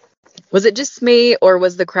 was it just me, or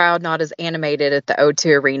was the crowd not as animated at the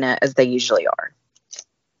O2 Arena as they usually are?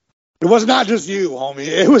 It was not just you, homie.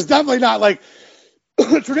 It was definitely not like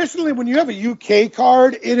traditionally when you have a UK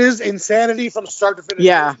card, it is insanity from start to finish.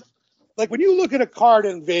 Yeah. Like when you look at a card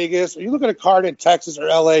in Vegas, or you look at a card in Texas or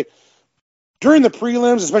LA, during the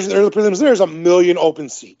prelims, especially the early prelims, there's 1 million open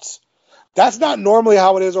seats. That's not normally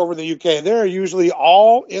how it is over in the UK. They're usually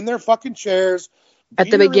all in their fucking chairs. At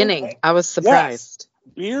the beginning, I was surprised.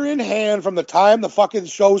 Yes, beer in hand from the time the fucking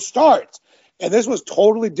show starts. And this was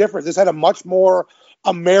totally different. This had a much more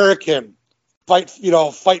American fight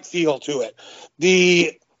feel to it.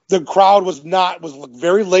 The crowd was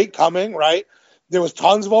very late coming, right? There was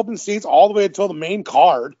tons of open seats all the way until the main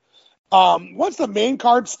card. Once the main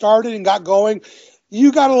card started and got going,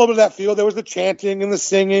 you got a little bit of that feel. There was the chanting and the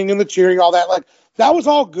singing and the cheering, all that. Like, that was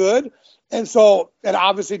all good. And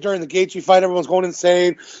obviously during the Gaethje fight, everyone's going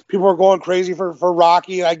insane. People were going crazy for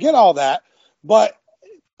Rocky, and I get all that. But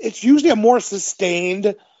it's usually a more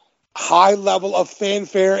sustained, high level of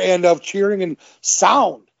fanfare and of cheering and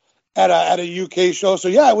sound at a UK show. So,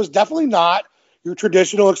 yeah, it was definitely not your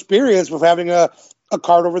traditional experience with having a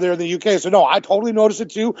card over there in the UK. So, no, I totally noticed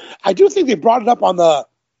it, too. I do think they brought it up on the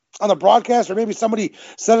broadcast, or maybe somebody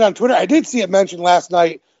said it on Twitter. I did see it mentioned last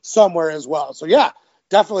night somewhere as well. So, yeah,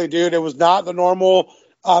 definitely, dude. It was not the normal.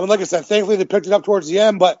 And like I said, thankfully they picked it up towards the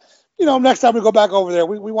end. But, next time we go back over there,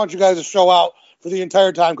 we want you guys to show out for the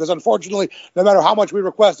entire time, because unfortunately, no matter how much we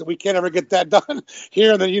request it, we can't ever get that done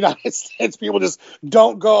here in the United States. People just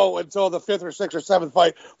don't go until the 5th or 6th or 7th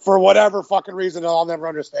fight for whatever fucking reason, and I'll never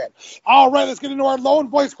understand. All right, let's get into our lone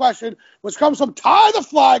voice question, which comes from Ty the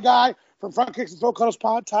Fly Guy from Front Kicks and Throat Cuddles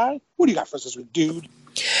Pod. Ty, what do you got for us this week, dude?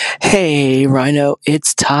 Hey, Rhino,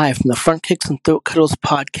 it's Ty from the Front Kicks and Throat Cuddles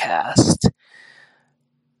podcast.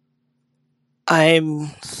 I'm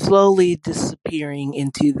slowly disappearing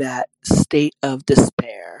into that state of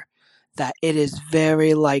despair that it is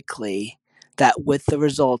very likely that with the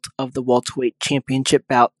result of the welterweight championship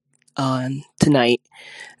bout on tonight,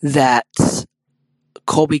 that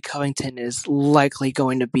Colby Covington is likely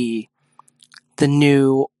going to be the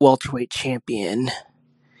new welterweight champion.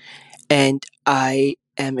 And I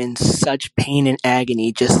am in such pain and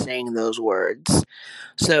agony just saying those words.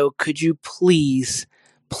 So could you please,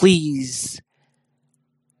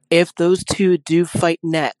 if those two do fight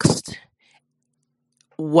next,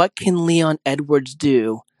 what can Leon Edwards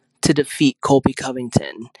do to defeat Colby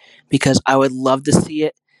Covington? Because I would love to see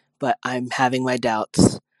it, but I'm having my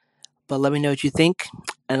doubts. But let me know what you think,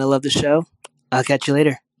 and I love the show. I'll catch you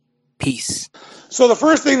later. Peace. So the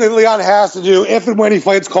first thing that Leon has to do, if and when he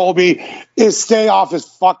fights Colby, is stay off his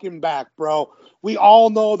fucking back, bro. We all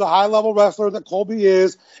know the high-level wrestler that Colby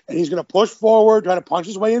is, and he's going to push forward, try to punch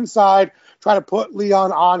his way inside, try to put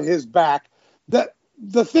Leon on his back.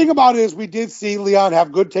 The thing about it is we did see Leon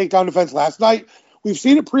have good takedown defense last night. We've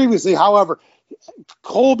seen it previously. However,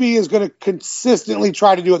 Colby is going to consistently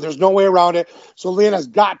try to do it. There's no way around it. So Leon has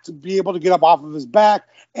got to be able to get up off of his back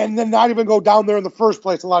and then not even go down there in the first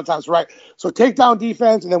place a lot of times, right? So takedown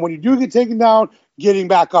defense, and then when you do get taken down, getting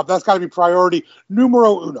back up. That's got to be priority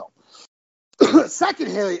numero uno. Second,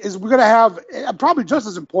 Haley, is we're going to have, probably just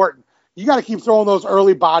as important, you got to keep throwing those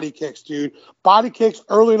early body kicks, dude. Body kicks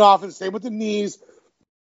early and often, same with the knees.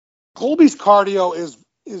 Colby's cardio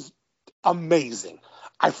is amazing.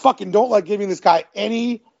 I fucking don't like giving this guy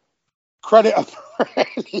any credit for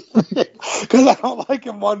anything because I don't like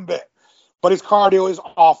him one bit. But his cardio is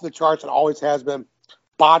off the charts and always has been.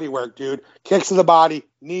 Body work, dude. Kicks to the body,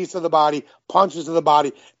 knees to the body, punches to the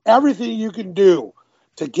body. Everything you can do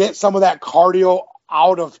to get some of that cardio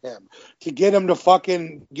out of him, to get him to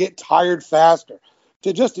fucking get tired faster,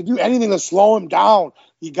 to do anything to slow him down,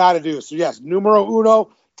 you got to do. So, yes, numero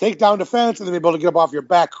uno, takedown defense, and then be able to get up off your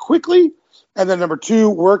back quickly. And then number two,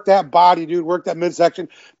 work that body, dude. Work that midsection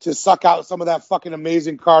to suck out some of that fucking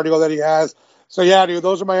amazing cardio that he has. So, yeah, dude,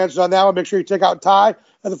 those are my answers on that one. Make sure you check out Ty at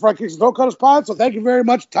the Front Kicks and Throat Cuddles Pod. So thank you very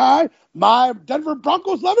much, Ty, my Denver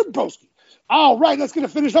Broncos loving broski. All right, let's get to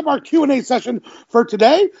finish up our Q&A session for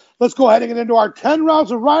today. Let's go ahead and get into our 10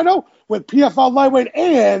 rounds of Rhino with PFL lightweight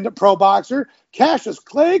and pro boxer Cassius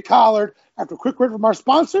Clay Collard after a quick word from our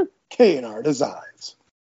sponsor, K&R Designs.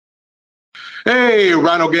 Hey,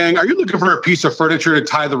 RhinoGang, are you looking for a piece of furniture to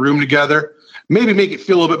tie the room together? Maybe make it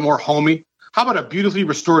feel a little bit more homey? How about a beautifully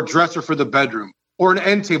restored dresser for the bedroom or an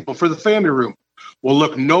end table for the family room? Well,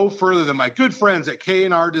 look no further than my good friends at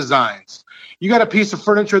K&R Designs. You got a piece of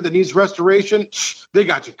furniture that needs restoration? They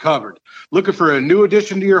got you covered. Looking for a new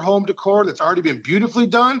addition to your home decor that's already been beautifully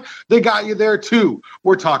done? They got you there too.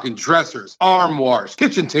 We're talking dressers, armoires,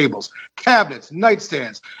 kitchen tables, cabinets,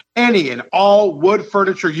 nightstands, any and all wood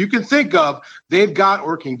furniture you can think of, they've got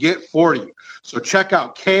or can get for you. So check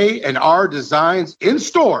out K&R Designs in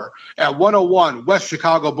store at 101 West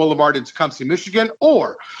Chicago Boulevard in Tecumseh, Michigan,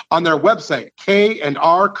 or on their website,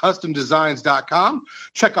 KandRCustomDesigns.com.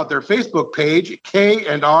 Check out their Facebook page,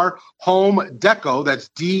 K&R Home Deco, that's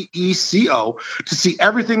DECO, to see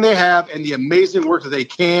everything they have and the amazing work that they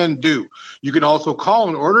can do. You can also call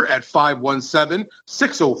an order at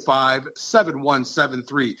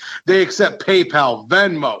 517-605-7173. They accept PayPal,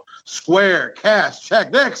 Venmo, Square, Cash,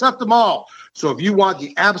 check. They accept them all. So if you want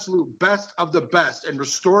the absolute best of the best and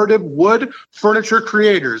restorative wood furniture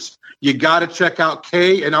creators, you got to check out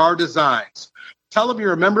K&R Designs. Tell them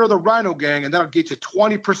you're a member of the Rhino Gang, and that'll get you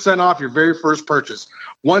 20% off your very first purchase.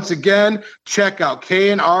 Once again, check out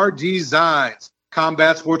K&R Designs.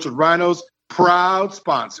 Combat Sports with Rhinos, proud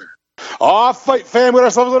sponsor. All fight fan, with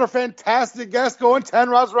ourselves on a fantastic guest going 10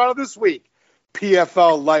 rounds around this week.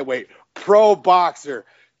 PFL lightweight, pro boxer,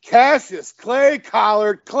 Cassius Clay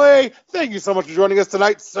Collard. Clay, thank you so much for joining us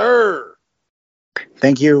tonight, sir.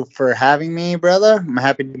 Thank you for having me, brother. I'm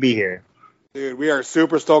happy to be here. Dude, we are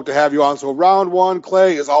super stoked to have you on. So round one,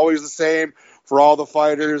 Clay, is always the same for all the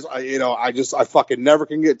fighters. I fucking never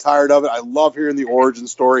can get tired of it. I love hearing the origin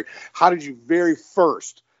story. How did you very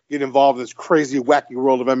first get involved in this crazy, wacky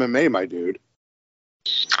world of MMA, my dude?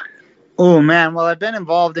 Oh, man. Well, I've been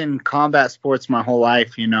involved in combat sports my whole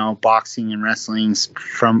life, boxing and wrestling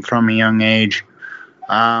from a young age.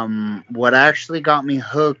 What actually got me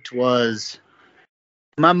hooked was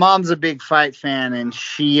my mom's a big fight fan, and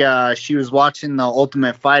she was watching the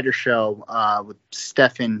Ultimate Fighter show with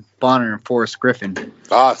Stephan Bonner and Forrest Griffin.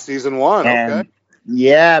 Season 1, okay.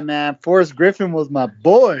 Yeah, man. Forrest Griffin was my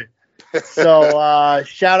boy. So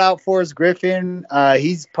shout out Forrest Griffin.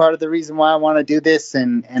 He's part of the reason why I want to do this,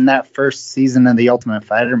 and that first season of the Ultimate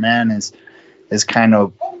Fighter, man, is kind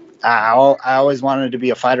of I always wanted to be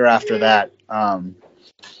a fighter after that.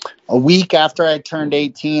 A week after I turned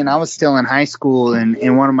 18, I was still in high school,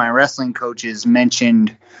 and one of my wrestling coaches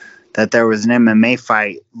mentioned that there was an MMA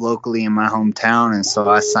fight locally in my hometown, and so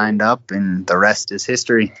I signed up, and the rest is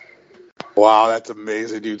history. Wow, that's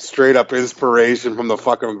amazing, dude. Straight up inspiration from the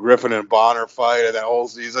fucking Griffin and Bonner fight and that whole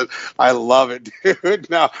season. I love it, dude.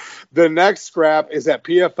 Now, the next scrap is at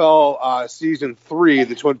PFL Season 3,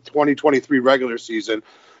 the 2023 regular season.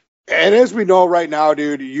 And as we know right now,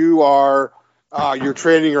 dude, you're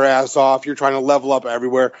training your ass off. You're trying to level up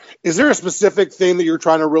everywhere. Is there a specific thing that you're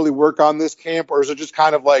trying to really work on this camp, or is it just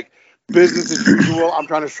kind of like business as usual? I'm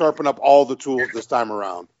trying to sharpen up all the tools this time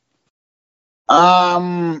around.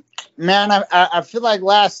 Man, I feel like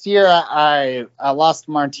last year I lost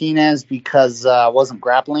Martinez because I wasn't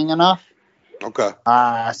grappling enough. Okay.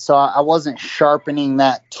 So I wasn't sharpening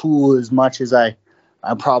that tool as much as I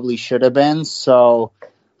probably should have been. So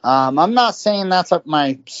I'm not saying that's like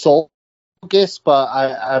my sole focus, but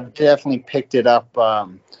I've definitely picked it up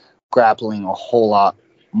grappling a whole lot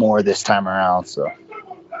more this time around. So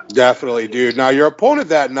definitely, dude. Now your opponent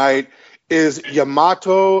that night is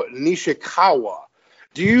Yamato Nishikawa.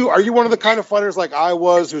 Are you one of the kind of fighters like I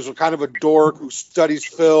was, who's kind of a dork who studies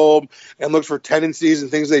film and looks for tendencies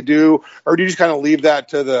and things they do, or do you just kind of leave that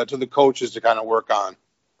to the coaches to kind of work on?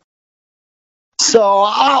 So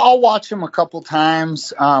I'll watch him a couple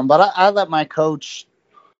times, but I let my coach,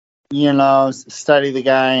 study the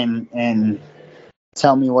guy and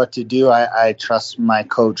tell me what to do. I trust my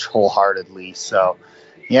coach wholeheartedly. So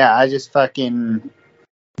yeah, I just fucking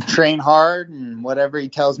train hard, and whatever he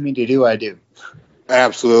tells me to do, I do.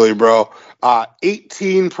 Absolutely, bro.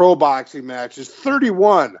 18 pro boxing matches,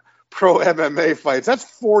 31 pro MMA fights. That's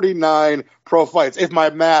 49 pro fights, if my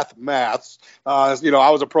maths. I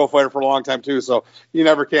was a pro fighter for a long time too, so you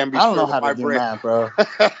never can be. I don't know how to do math, bro.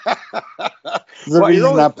 The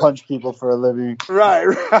reason I punch people for a living.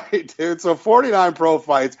 Right, dude. So 49 pro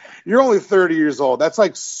fights. You're only 30 years old. That's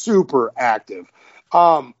like super active.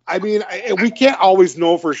 We can't always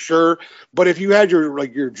know for sure, but if you had your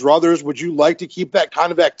druthers, would you like to keep that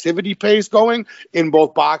kind of activity pace going in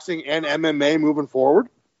both boxing and MMA moving forward?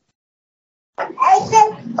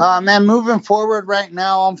 Man, moving forward right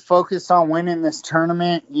now, I'm focused on winning this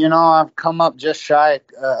tournament. I've come up just shy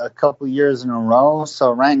a couple years in a row.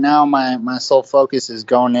 So right now, my sole focus is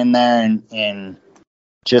going in there and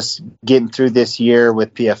just getting through this year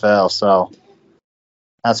with PFL. So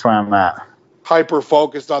that's where I'm at. Hyper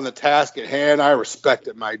focused on the task at hand. I respect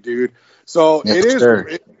it, my dude. So yes,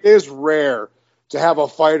 it is rare to have a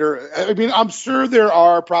fighter. I mean, I'm sure there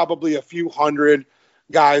are probably a few hundred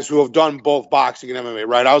guys who have done both boxing and MMA,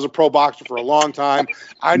 right? I was a pro boxer for a long time.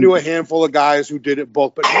 I knew a handful of guys who did it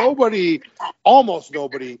both, but almost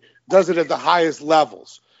nobody does it at the highest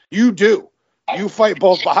levels. You do. You fight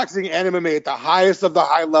both boxing and MMA at the highest of the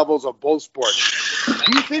high levels of both sports.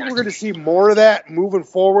 Do you think we're going to see more of that moving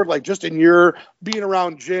forward, like just in your being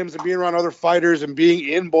around gyms and being around other fighters and being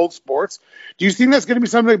in both sports? Do you think that's going to be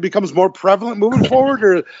something that becomes more prevalent moving forward,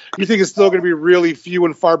 or do you think it's still going to be really few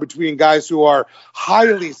and far between guys who are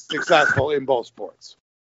highly successful in both sports?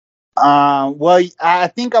 Well, I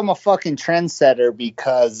think I'm a fucking trendsetter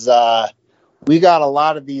because we got a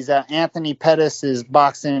lot of these. Anthony Pettis is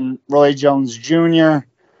boxing Roy Jones Jr.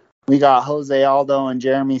 We got Jose Aldo and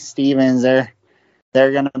Jeremy Stevens.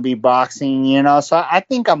 They're going to be boxing, you know. So I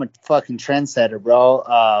think I'm a fucking trendsetter, bro.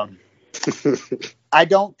 I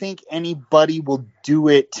don't think anybody will do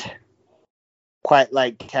it quite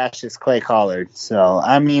like Cassius Clay Collard. So,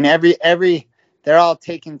 I mean, they're all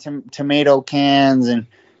taking tomato cans and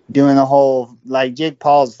doing the whole, like, Jake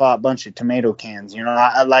Paul's fought a bunch of tomato cans, you know.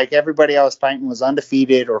 Like, everybody I was fighting was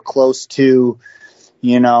undefeated or close to,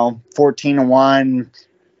 you know, 14-1,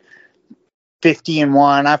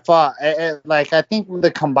 50-1. I fought, I think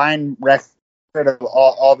the combined record of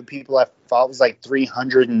all the people I fought was like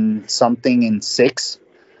 300 and something and 6.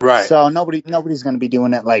 Right. So nobody's going to be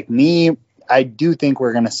doing it like me. I do think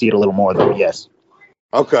we're going to see it a little more, though, yes.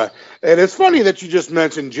 Okay. And it's funny that you just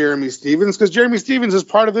mentioned Jeremy Stevens, because Jeremy Stevens is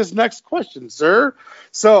part of this next question, sir.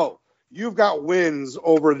 So you've got wins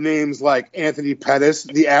over names like Anthony Pettis,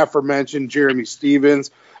 the aforementioned Jeremy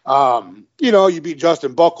Stevens. You know, you beat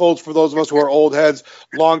Justin Buchholz, for those of us who are old heads,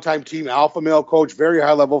 longtime team alpha male coach, very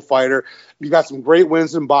high level fighter. You got some great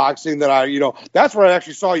wins in boxing that's where I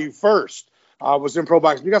actually saw you first. Was in pro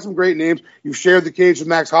boxing. You got some great names. You've shared the cage with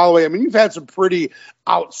Max Holloway. I mean, you've had some pretty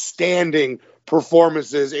outstanding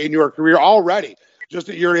performances in your career already, just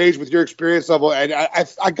at your age with your experience level. And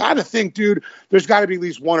I got to think, dude, there's got to be at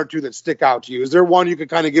least one or two that stick out to you. Is there one you could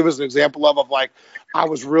kind of give us an example of like, I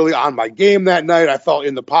was really on my game that night. I felt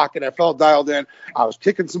in the pocket. I felt dialed in. I was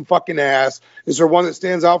kicking some fucking ass. Is there one that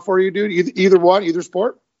stands out for you, dude? Either one, either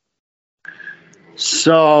sport?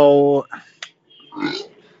 So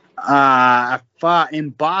I fought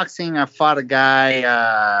in boxing. I fought a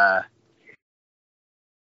guy,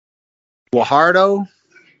 Guajardo.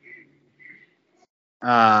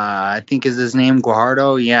 I think is his name,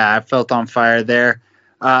 Guajardo. Yeah, I felt on fire there.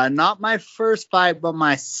 Not my first fight, but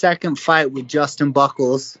my second fight with Justin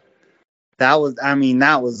Buchholz. That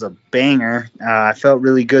was a banger. I felt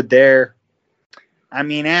really good there. I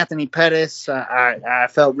mean, Anthony Pettis, I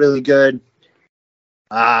felt really good.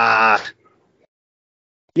 There's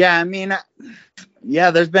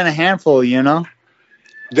been a handful, you know.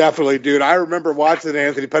 Definitely, dude. I remember watching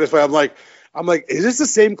Anthony Pettis fight. I'm like, is this the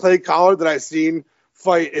same Clay Collard that I seen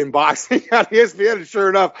fight in boxing on ESPN? And sure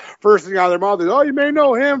enough, first thing out of their mouth is, "Oh, you may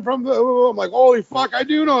know him from the." I'm like, holy fuck, I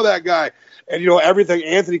do know that guy. And everything.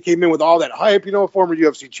 Anthony came in with all that hype. Former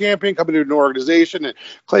UFC champion coming to an organization, and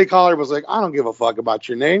Clay Collard was like, "I don't give a fuck about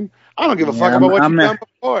your name. I don't give a fuck about what you've done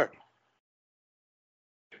before."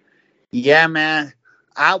 Yeah, man.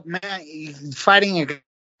 Fighting a guy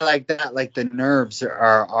like that, like the nerves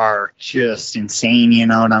are just insane. You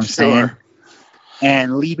know what I'm saying?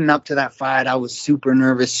 And leading up to that fight, I was super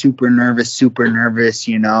nervous, you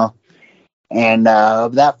know. And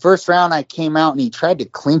that first round, I came out and he tried to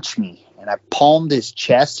clinch me, and I palmed his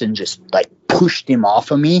chest and just like pushed him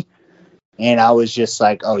off of me. And I was just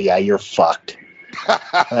like, "Oh yeah, you're fucked." But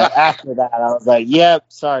after that, I was like, "Yep,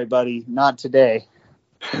 sorry, buddy, not today."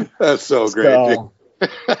 That's so great.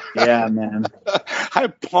 Yeah, man. I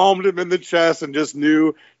palmed him in the chest and just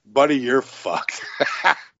knew, buddy, you're fucked.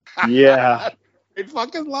 Yeah. Great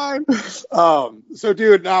fucking line. So,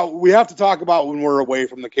 dude, now we have to talk about when we're away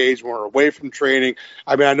from the cage, when we're away from training.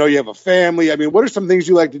 I mean, I know you have a family. I mean, what are some things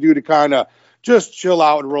you like to do to kind of just chill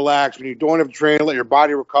out and relax when you don't have to train, let your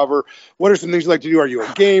body recover? What are some things you like to do? Are you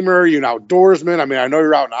a gamer? Are you an outdoorsman? I mean, I know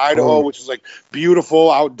you're out in Idaho, which is like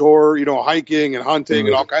beautiful outdoor, hiking and hunting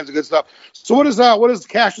and all kinds of good stuff. So what does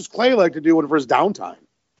Cassius Clay like to do for his downtime?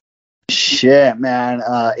 Shit, man.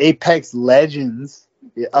 Apex Legends.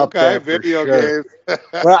 Okay, video games.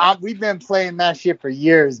 Well, we've been playing that shit for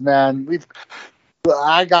years, man.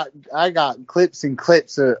 I got clips and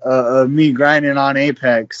clips of me grinding on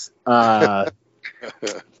Apex. I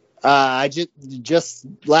just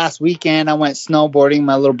last weekend I went snowboarding.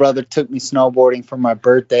 My little brother took me snowboarding for my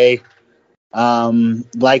birthday.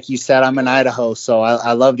 Like you said, I'm in Idaho, so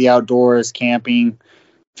I love the outdoors, camping,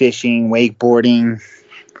 fishing, wakeboarding.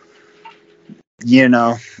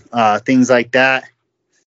 things like that.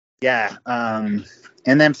 Yeah. And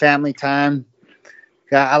then family time.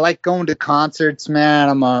 Yeah, I like going to concerts, man.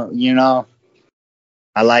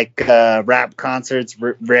 I like rap concerts,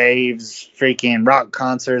 raves, freaking rock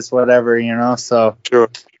concerts, whatever, So, Sure.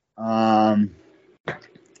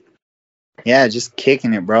 Yeah, just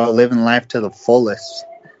kicking it, bro. Living life to the fullest.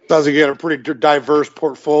 Sounds like you got a pretty diverse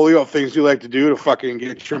portfolio of things you like to do to fucking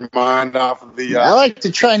get your mind off of the. I like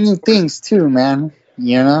to try new things too, man.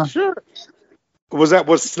 Sure. Was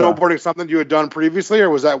snowboarding something you had done previously, or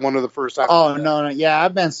was that one of the first times? Oh no, yeah,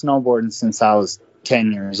 I've been snowboarding since I was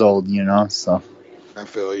 10 years old. So. I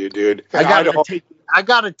feel you, dude. I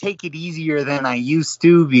gotta take it easier than I used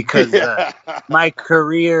to because my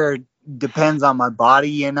career depends on my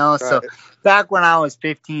body, Right. So back when I was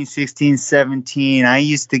 15, 16, 17, I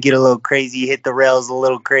used to get a little crazy, hit the rails a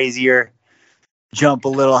little crazier, jump a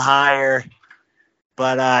little higher.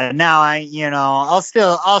 But now I'll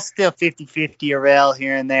still 50-50 a rail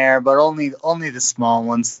here and there, but only the small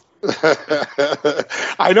ones.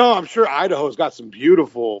 I know. I'm sure Idaho's got some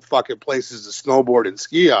beautiful fucking places to snowboard and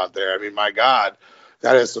ski out there. I mean, my God,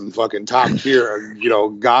 that is some fucking top tier,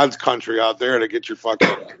 God's country out there to get your fucking.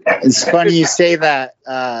 It's funny you say that.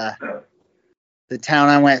 The town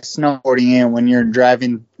I went snowboarding in, when you're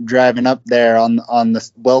driving up there on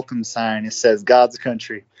the welcome sign, it says God's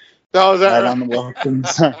country. Oh, is that right? On the welcome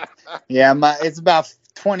sign. Yeah, it's about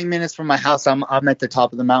 20 minutes from my house. I'm at the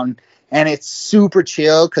top of the mountain. And it's super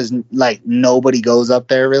chill because, nobody goes up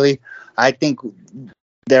there, really. I think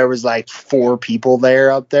there was, 4 people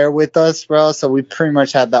there up there with us, bro. So we pretty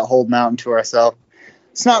much had that whole mountain to ourselves.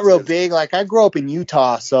 It's not real big. I grew up in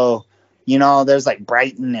Utah, so, there's,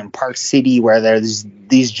 Brighton and Park City where there's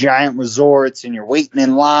these giant resorts and you're waiting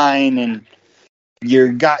in line and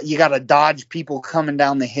you got to dodge people coming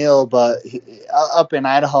down the hill. But up in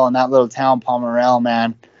Idaho in that little town, Palmerell,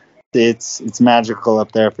 man, it's magical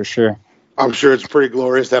up there for sure. I'm sure it's pretty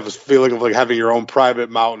glorious to have this feeling of having your own private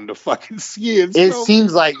mountain to fucking ski in. It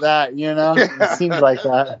seems like that, It seems like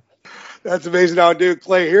that. That's amazing. Now, dude,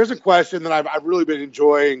 Clay, here's a question that I've really been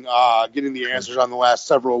enjoying getting the answers on the last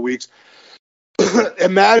several weeks.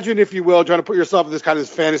 Imagine, if you will, trying to put yourself in this kind of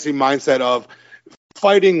fantasy mindset of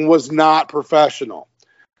fighting was not professional.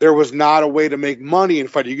 There was not a way to make money in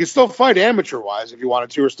fighting. You could still fight amateur-wise if you wanted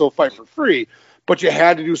to, or still fight for free. But you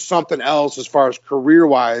had to do something else as far as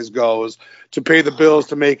career-wise goes to pay the bills,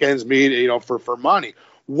 to make ends meet, for money.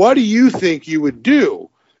 What do you think you would do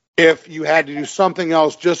if you had to do something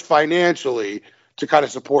else just financially to kind of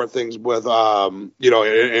support things with, in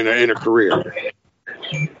a career?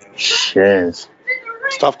 Shit. It's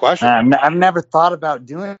a tough question. I've never thought about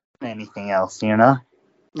doing anything else, There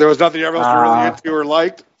was nothing else you really into or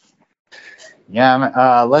liked?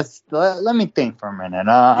 Yeah, let me think for a minute. You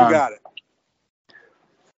got it.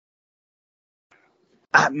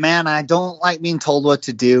 Man, I don't like being told what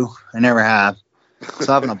to do. I never have.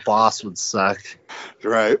 So having a boss would suck.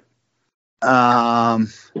 Right. I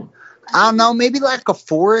don't know. Maybe a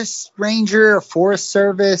forest ranger, a forest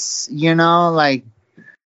service,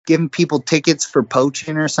 giving people tickets for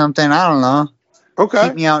poaching or something. I don't know. Okay.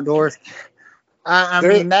 Keep me outdoors. I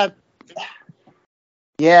mean, that.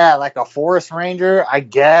 Yeah, a forest ranger, I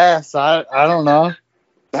guess. I don't know.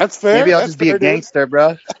 That's fair. Maybe I'll just be a gangster,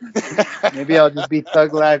 bro. Maybe I'll just be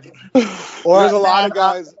thug life. Or there's a lot of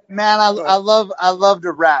guys. I love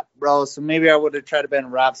to rap, bro. So maybe I would have tried to be a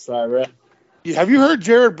rap star, bro. Have you heard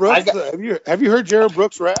Jared Brooks? Have you heard Jared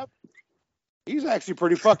Brooks rap? He's actually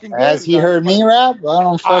pretty fucking good. Has he heard me rap? I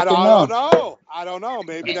don't fucking know. I don't know.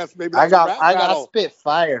 Maybe that's I got spit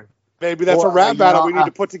fire. Maybe that's a rap battle we need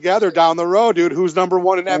to put together down the road, dude. Who's number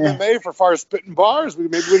one in MMA for far as spitting bars?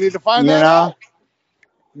 Maybe we need to find that out.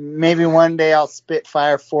 Maybe one day I'll spit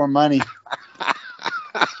fire for money.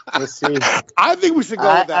 Let's see. I think we should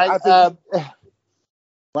go with that. I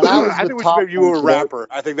think we should make you a rapper.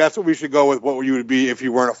 I think that's what we should go with. What you would be if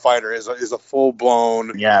you weren't a fighter is a full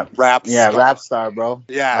blown rap star. Rap star, bro.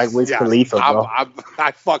 Yeah, like Wiz Khalifa, bro.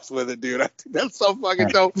 I fucks with it, dude. I think that's so fucking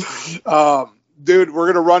dope. Dude, we're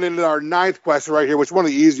gonna run into our 9th question right here, which is one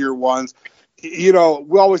of the easier ones. We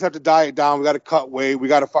always have to diet down. We got to cut weight. We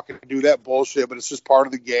got to fucking do that bullshit, but it's just part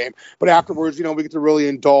of the game. But afterwards, we get to really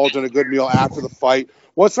indulge in a good meal after the fight.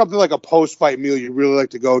 What's something like a post-fight meal you really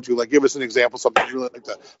like to go to? Give us an example, something you really like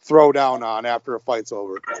to throw down on after a fight's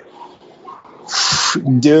over.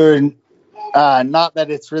 Dude, not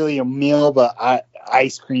that it's really a meal, but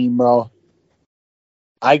ice cream, bro.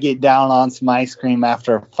 I get down on some ice cream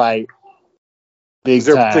after a fight. Big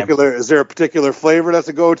time. Is there a particular flavor that's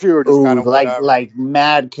a go-to, or just kind of like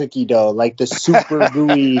mad cookie dough, like the super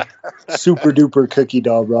gooey, super duper cookie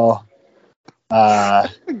dough, bro.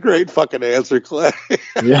 Great fucking answer, Clay.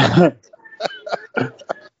 Yeah.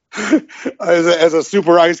 As a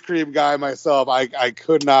super ice cream guy myself, I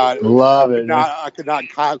could not Love it. I could not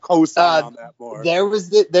co-sign on that more. There's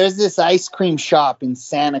this ice cream shop in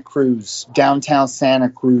Santa Cruz, downtown Santa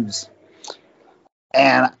Cruz.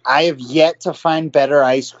 And I have yet to find better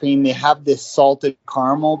ice cream. They have this salted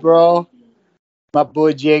caramel, bro. My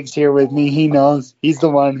boy Jake's here with me. He knows. He's the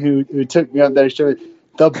one who took me up there. Showed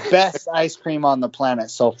the best ice cream on the planet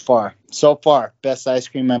so far. So far, best ice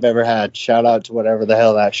cream I've ever had. Shout out to whatever the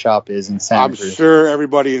hell that shop is in Santa Cruz. I'm sure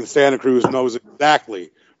everybody in Santa Cruz knows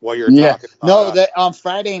exactly what you're talking about. No, on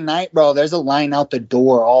Friday night, bro, there's a line out the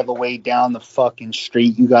door all the way down the fucking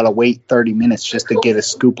street. You got to wait 30 minutes just to get a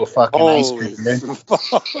scoop of fucking ice cream.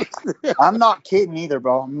 I'm not kidding either,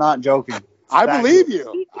 bro. I'm not joking. I believe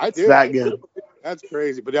you. I do. It's that good. That's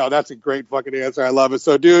crazy. But, yeah, that's a great fucking answer. I love it.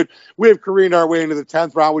 So, dude, we have careened our way into the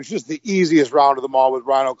 10th round, which is the easiest round of them all with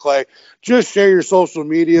Rhino Clay. Just share your social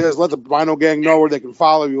medias. Let the Rhino Gang know where they can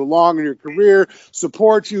follow you along in your career,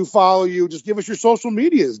 support you, follow you. Just give us your social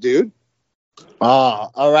medias, dude.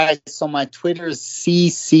 All right. So, my Twitter is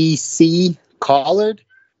CCC Collard.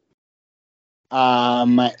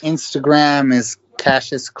 My Instagram is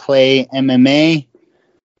Cassius Clay MMA.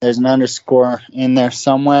 There's an underscore in there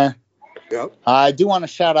somewhere. Yep. I do want to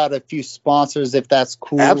shout out a few sponsors if that's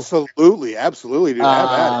cool. Absolutely,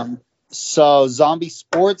 dude. So Zombie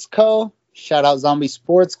Sports Co. Shout out Zombie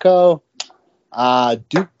Sports Co.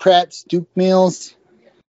 Duke Preps, Duke Meals.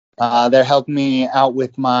 They're helping me out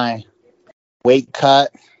with my weight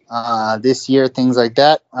cut this year, things like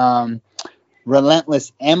that.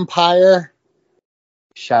 Relentless Empire.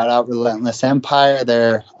 Shout out Relentless Empire.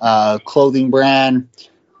 Their clothing brand.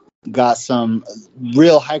 Got some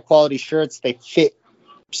real high quality shirts. They fit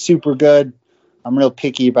super good. I'm real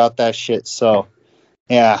picky about that shit. So,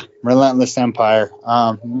 yeah, Relentless Empire.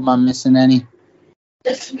 Am I missing any?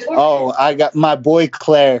 Oh, I got my boy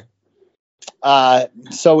Claire.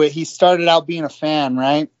 So he started out being a fan,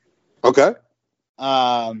 right? Okay.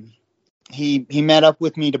 He met up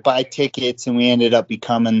with me to buy tickets, and we ended up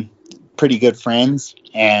becoming pretty good friends.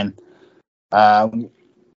 And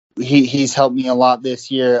he's helped me a lot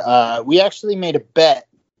this year. We actually made a bet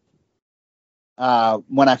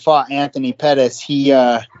when I fought Anthony Pettis. He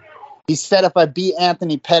said if I beat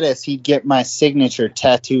Anthony Pettis, he'd get my signature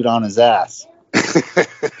tattooed on his ass.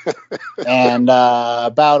 And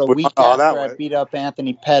about a week after I beat up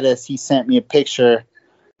Anthony Pettis, he sent me a picture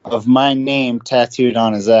of my name tattooed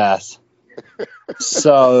on his ass.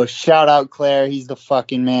 So shout out Claire, he's the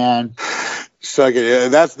fucking man. Yeah,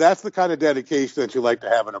 that's the kind of dedication that you like to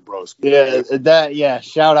have in a broski. Yeah,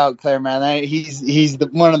 shout out Claire, man. He's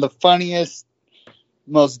one of the funniest,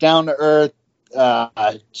 most down to earth,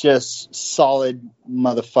 just solid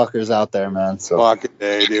motherfuckers out there, man. So fucking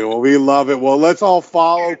day, dude. Well, we love it. Well, let's all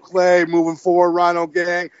follow Clay moving forward, Rhino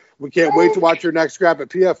Gang. We can't wait to watch your next scrap at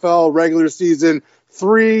PFL regular season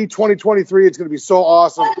 3 2023. It's going to be so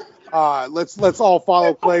awesome. Let's all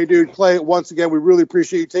follow Clay, dude. Clay, once again, we really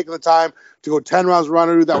appreciate you taking the time to go 10 rounds with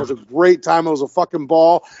Rhino, dude. That was a great time. It was a fucking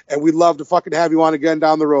ball, and we'd love to fucking have you on again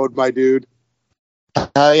down the road, my dude.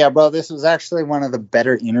 Yeah, bro. This was actually one of the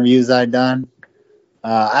better interviews I've done.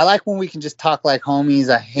 I like when we can just talk like homies.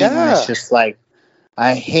 I hate when it's just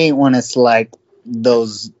like,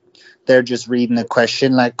 those. They're just reading the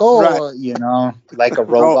question like, like a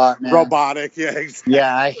robot, man. Robotic, yeah. Exactly.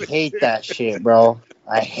 Yeah, I hate that shit, bro.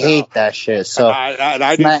 I hate that shit. So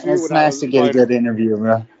it's nice to get a good interview,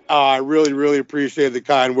 bro. I really, really appreciate the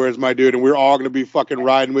kind words, my dude. And we're all going to be fucking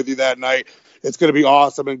riding with you that night. It's going to be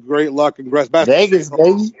awesome and great luck and best Vegas,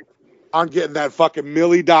 baby. I'm getting that fucking $1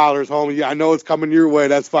 million, homie. Yeah, I know it's coming your way.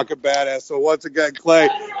 That's fucking badass. So once again, Clay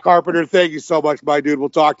Carpenter, thank you so much, my dude. We'll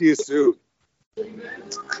talk to you soon.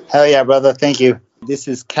 Hell yeah, brother. Thank you. This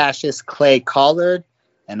is Cassius Clay Collard,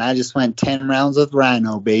 and I just went 10 rounds with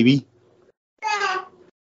Rhino, baby.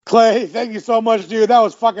 Clay, thank you so much, dude. That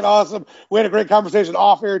was fucking awesome. We had a great conversation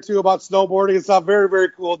off air, too, about snowboarding and stuff. Very, very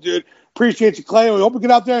cool, dude. Appreciate you, Clay. We hope we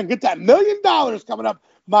get out there and get that $1 million coming up,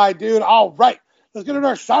 my dude. All right. Let's get into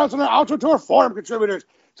our shout-outs and our outro to our forum contributors.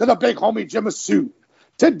 To the big homie Jim Masood.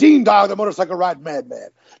 To Dean Dog, the motorcycle ride madman.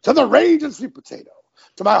 To the Rage and Sweet Potato.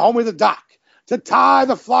 To my homie, the Doc. To Ty,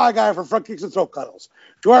 the fly guy from Front Kicks and Throat Cuddles.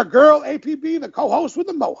 To our girl, APB, the co-host with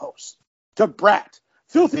the mo-host. To Brat,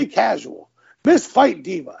 Filthy Casual. Miss Fight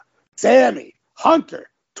Diva. Sammy, Hunter,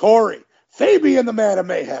 Tori, Fabian, the Man of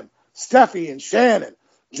Mayhem. Steffi and Shannon.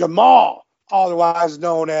 Jamal, otherwise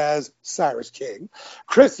known as Cyrus King,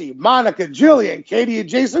 Chrissy, Monica, Jillian, Katie, and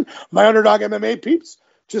Jason, my Underdog MMA peeps,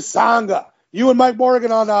 Chisanga, you and Mike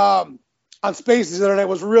Morgan on on Spaces the other night. It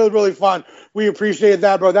was really, really fun. We appreciated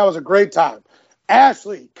that, bro. That was a great time.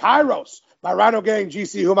 Ashley, Kairos, my RhinoGang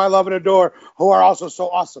GC, whom I love and adore, who are also so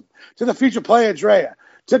awesome. To the feature play, Andrea.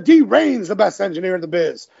 To D. Rains, the best engineer in the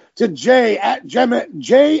biz. To Jay at JMMA4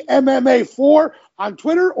 on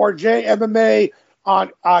Twitter or JMMA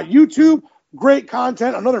on YouTube. Great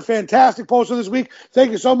content. Another fantastic poster this week.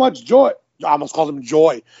 Thank you so much, Joy. I almost called him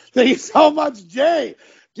Joy. Thank you so much, Jay.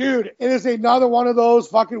 Dude, it is another one of those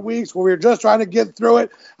fucking weeks where we're just trying to get through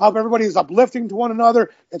it. Hope everybody's uplifting to one another.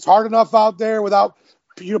 It's hard enough out there without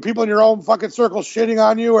people in your own fucking circle shitting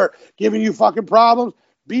on you or giving you fucking problems.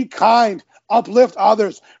 Be kind. Uplift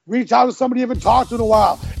others. Reach out to somebody you haven't talked to in a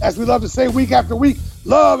while. As we love to say week after week,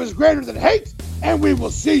 love is greater than hate. And we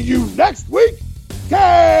will see you next week.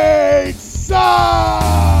 Cage Side!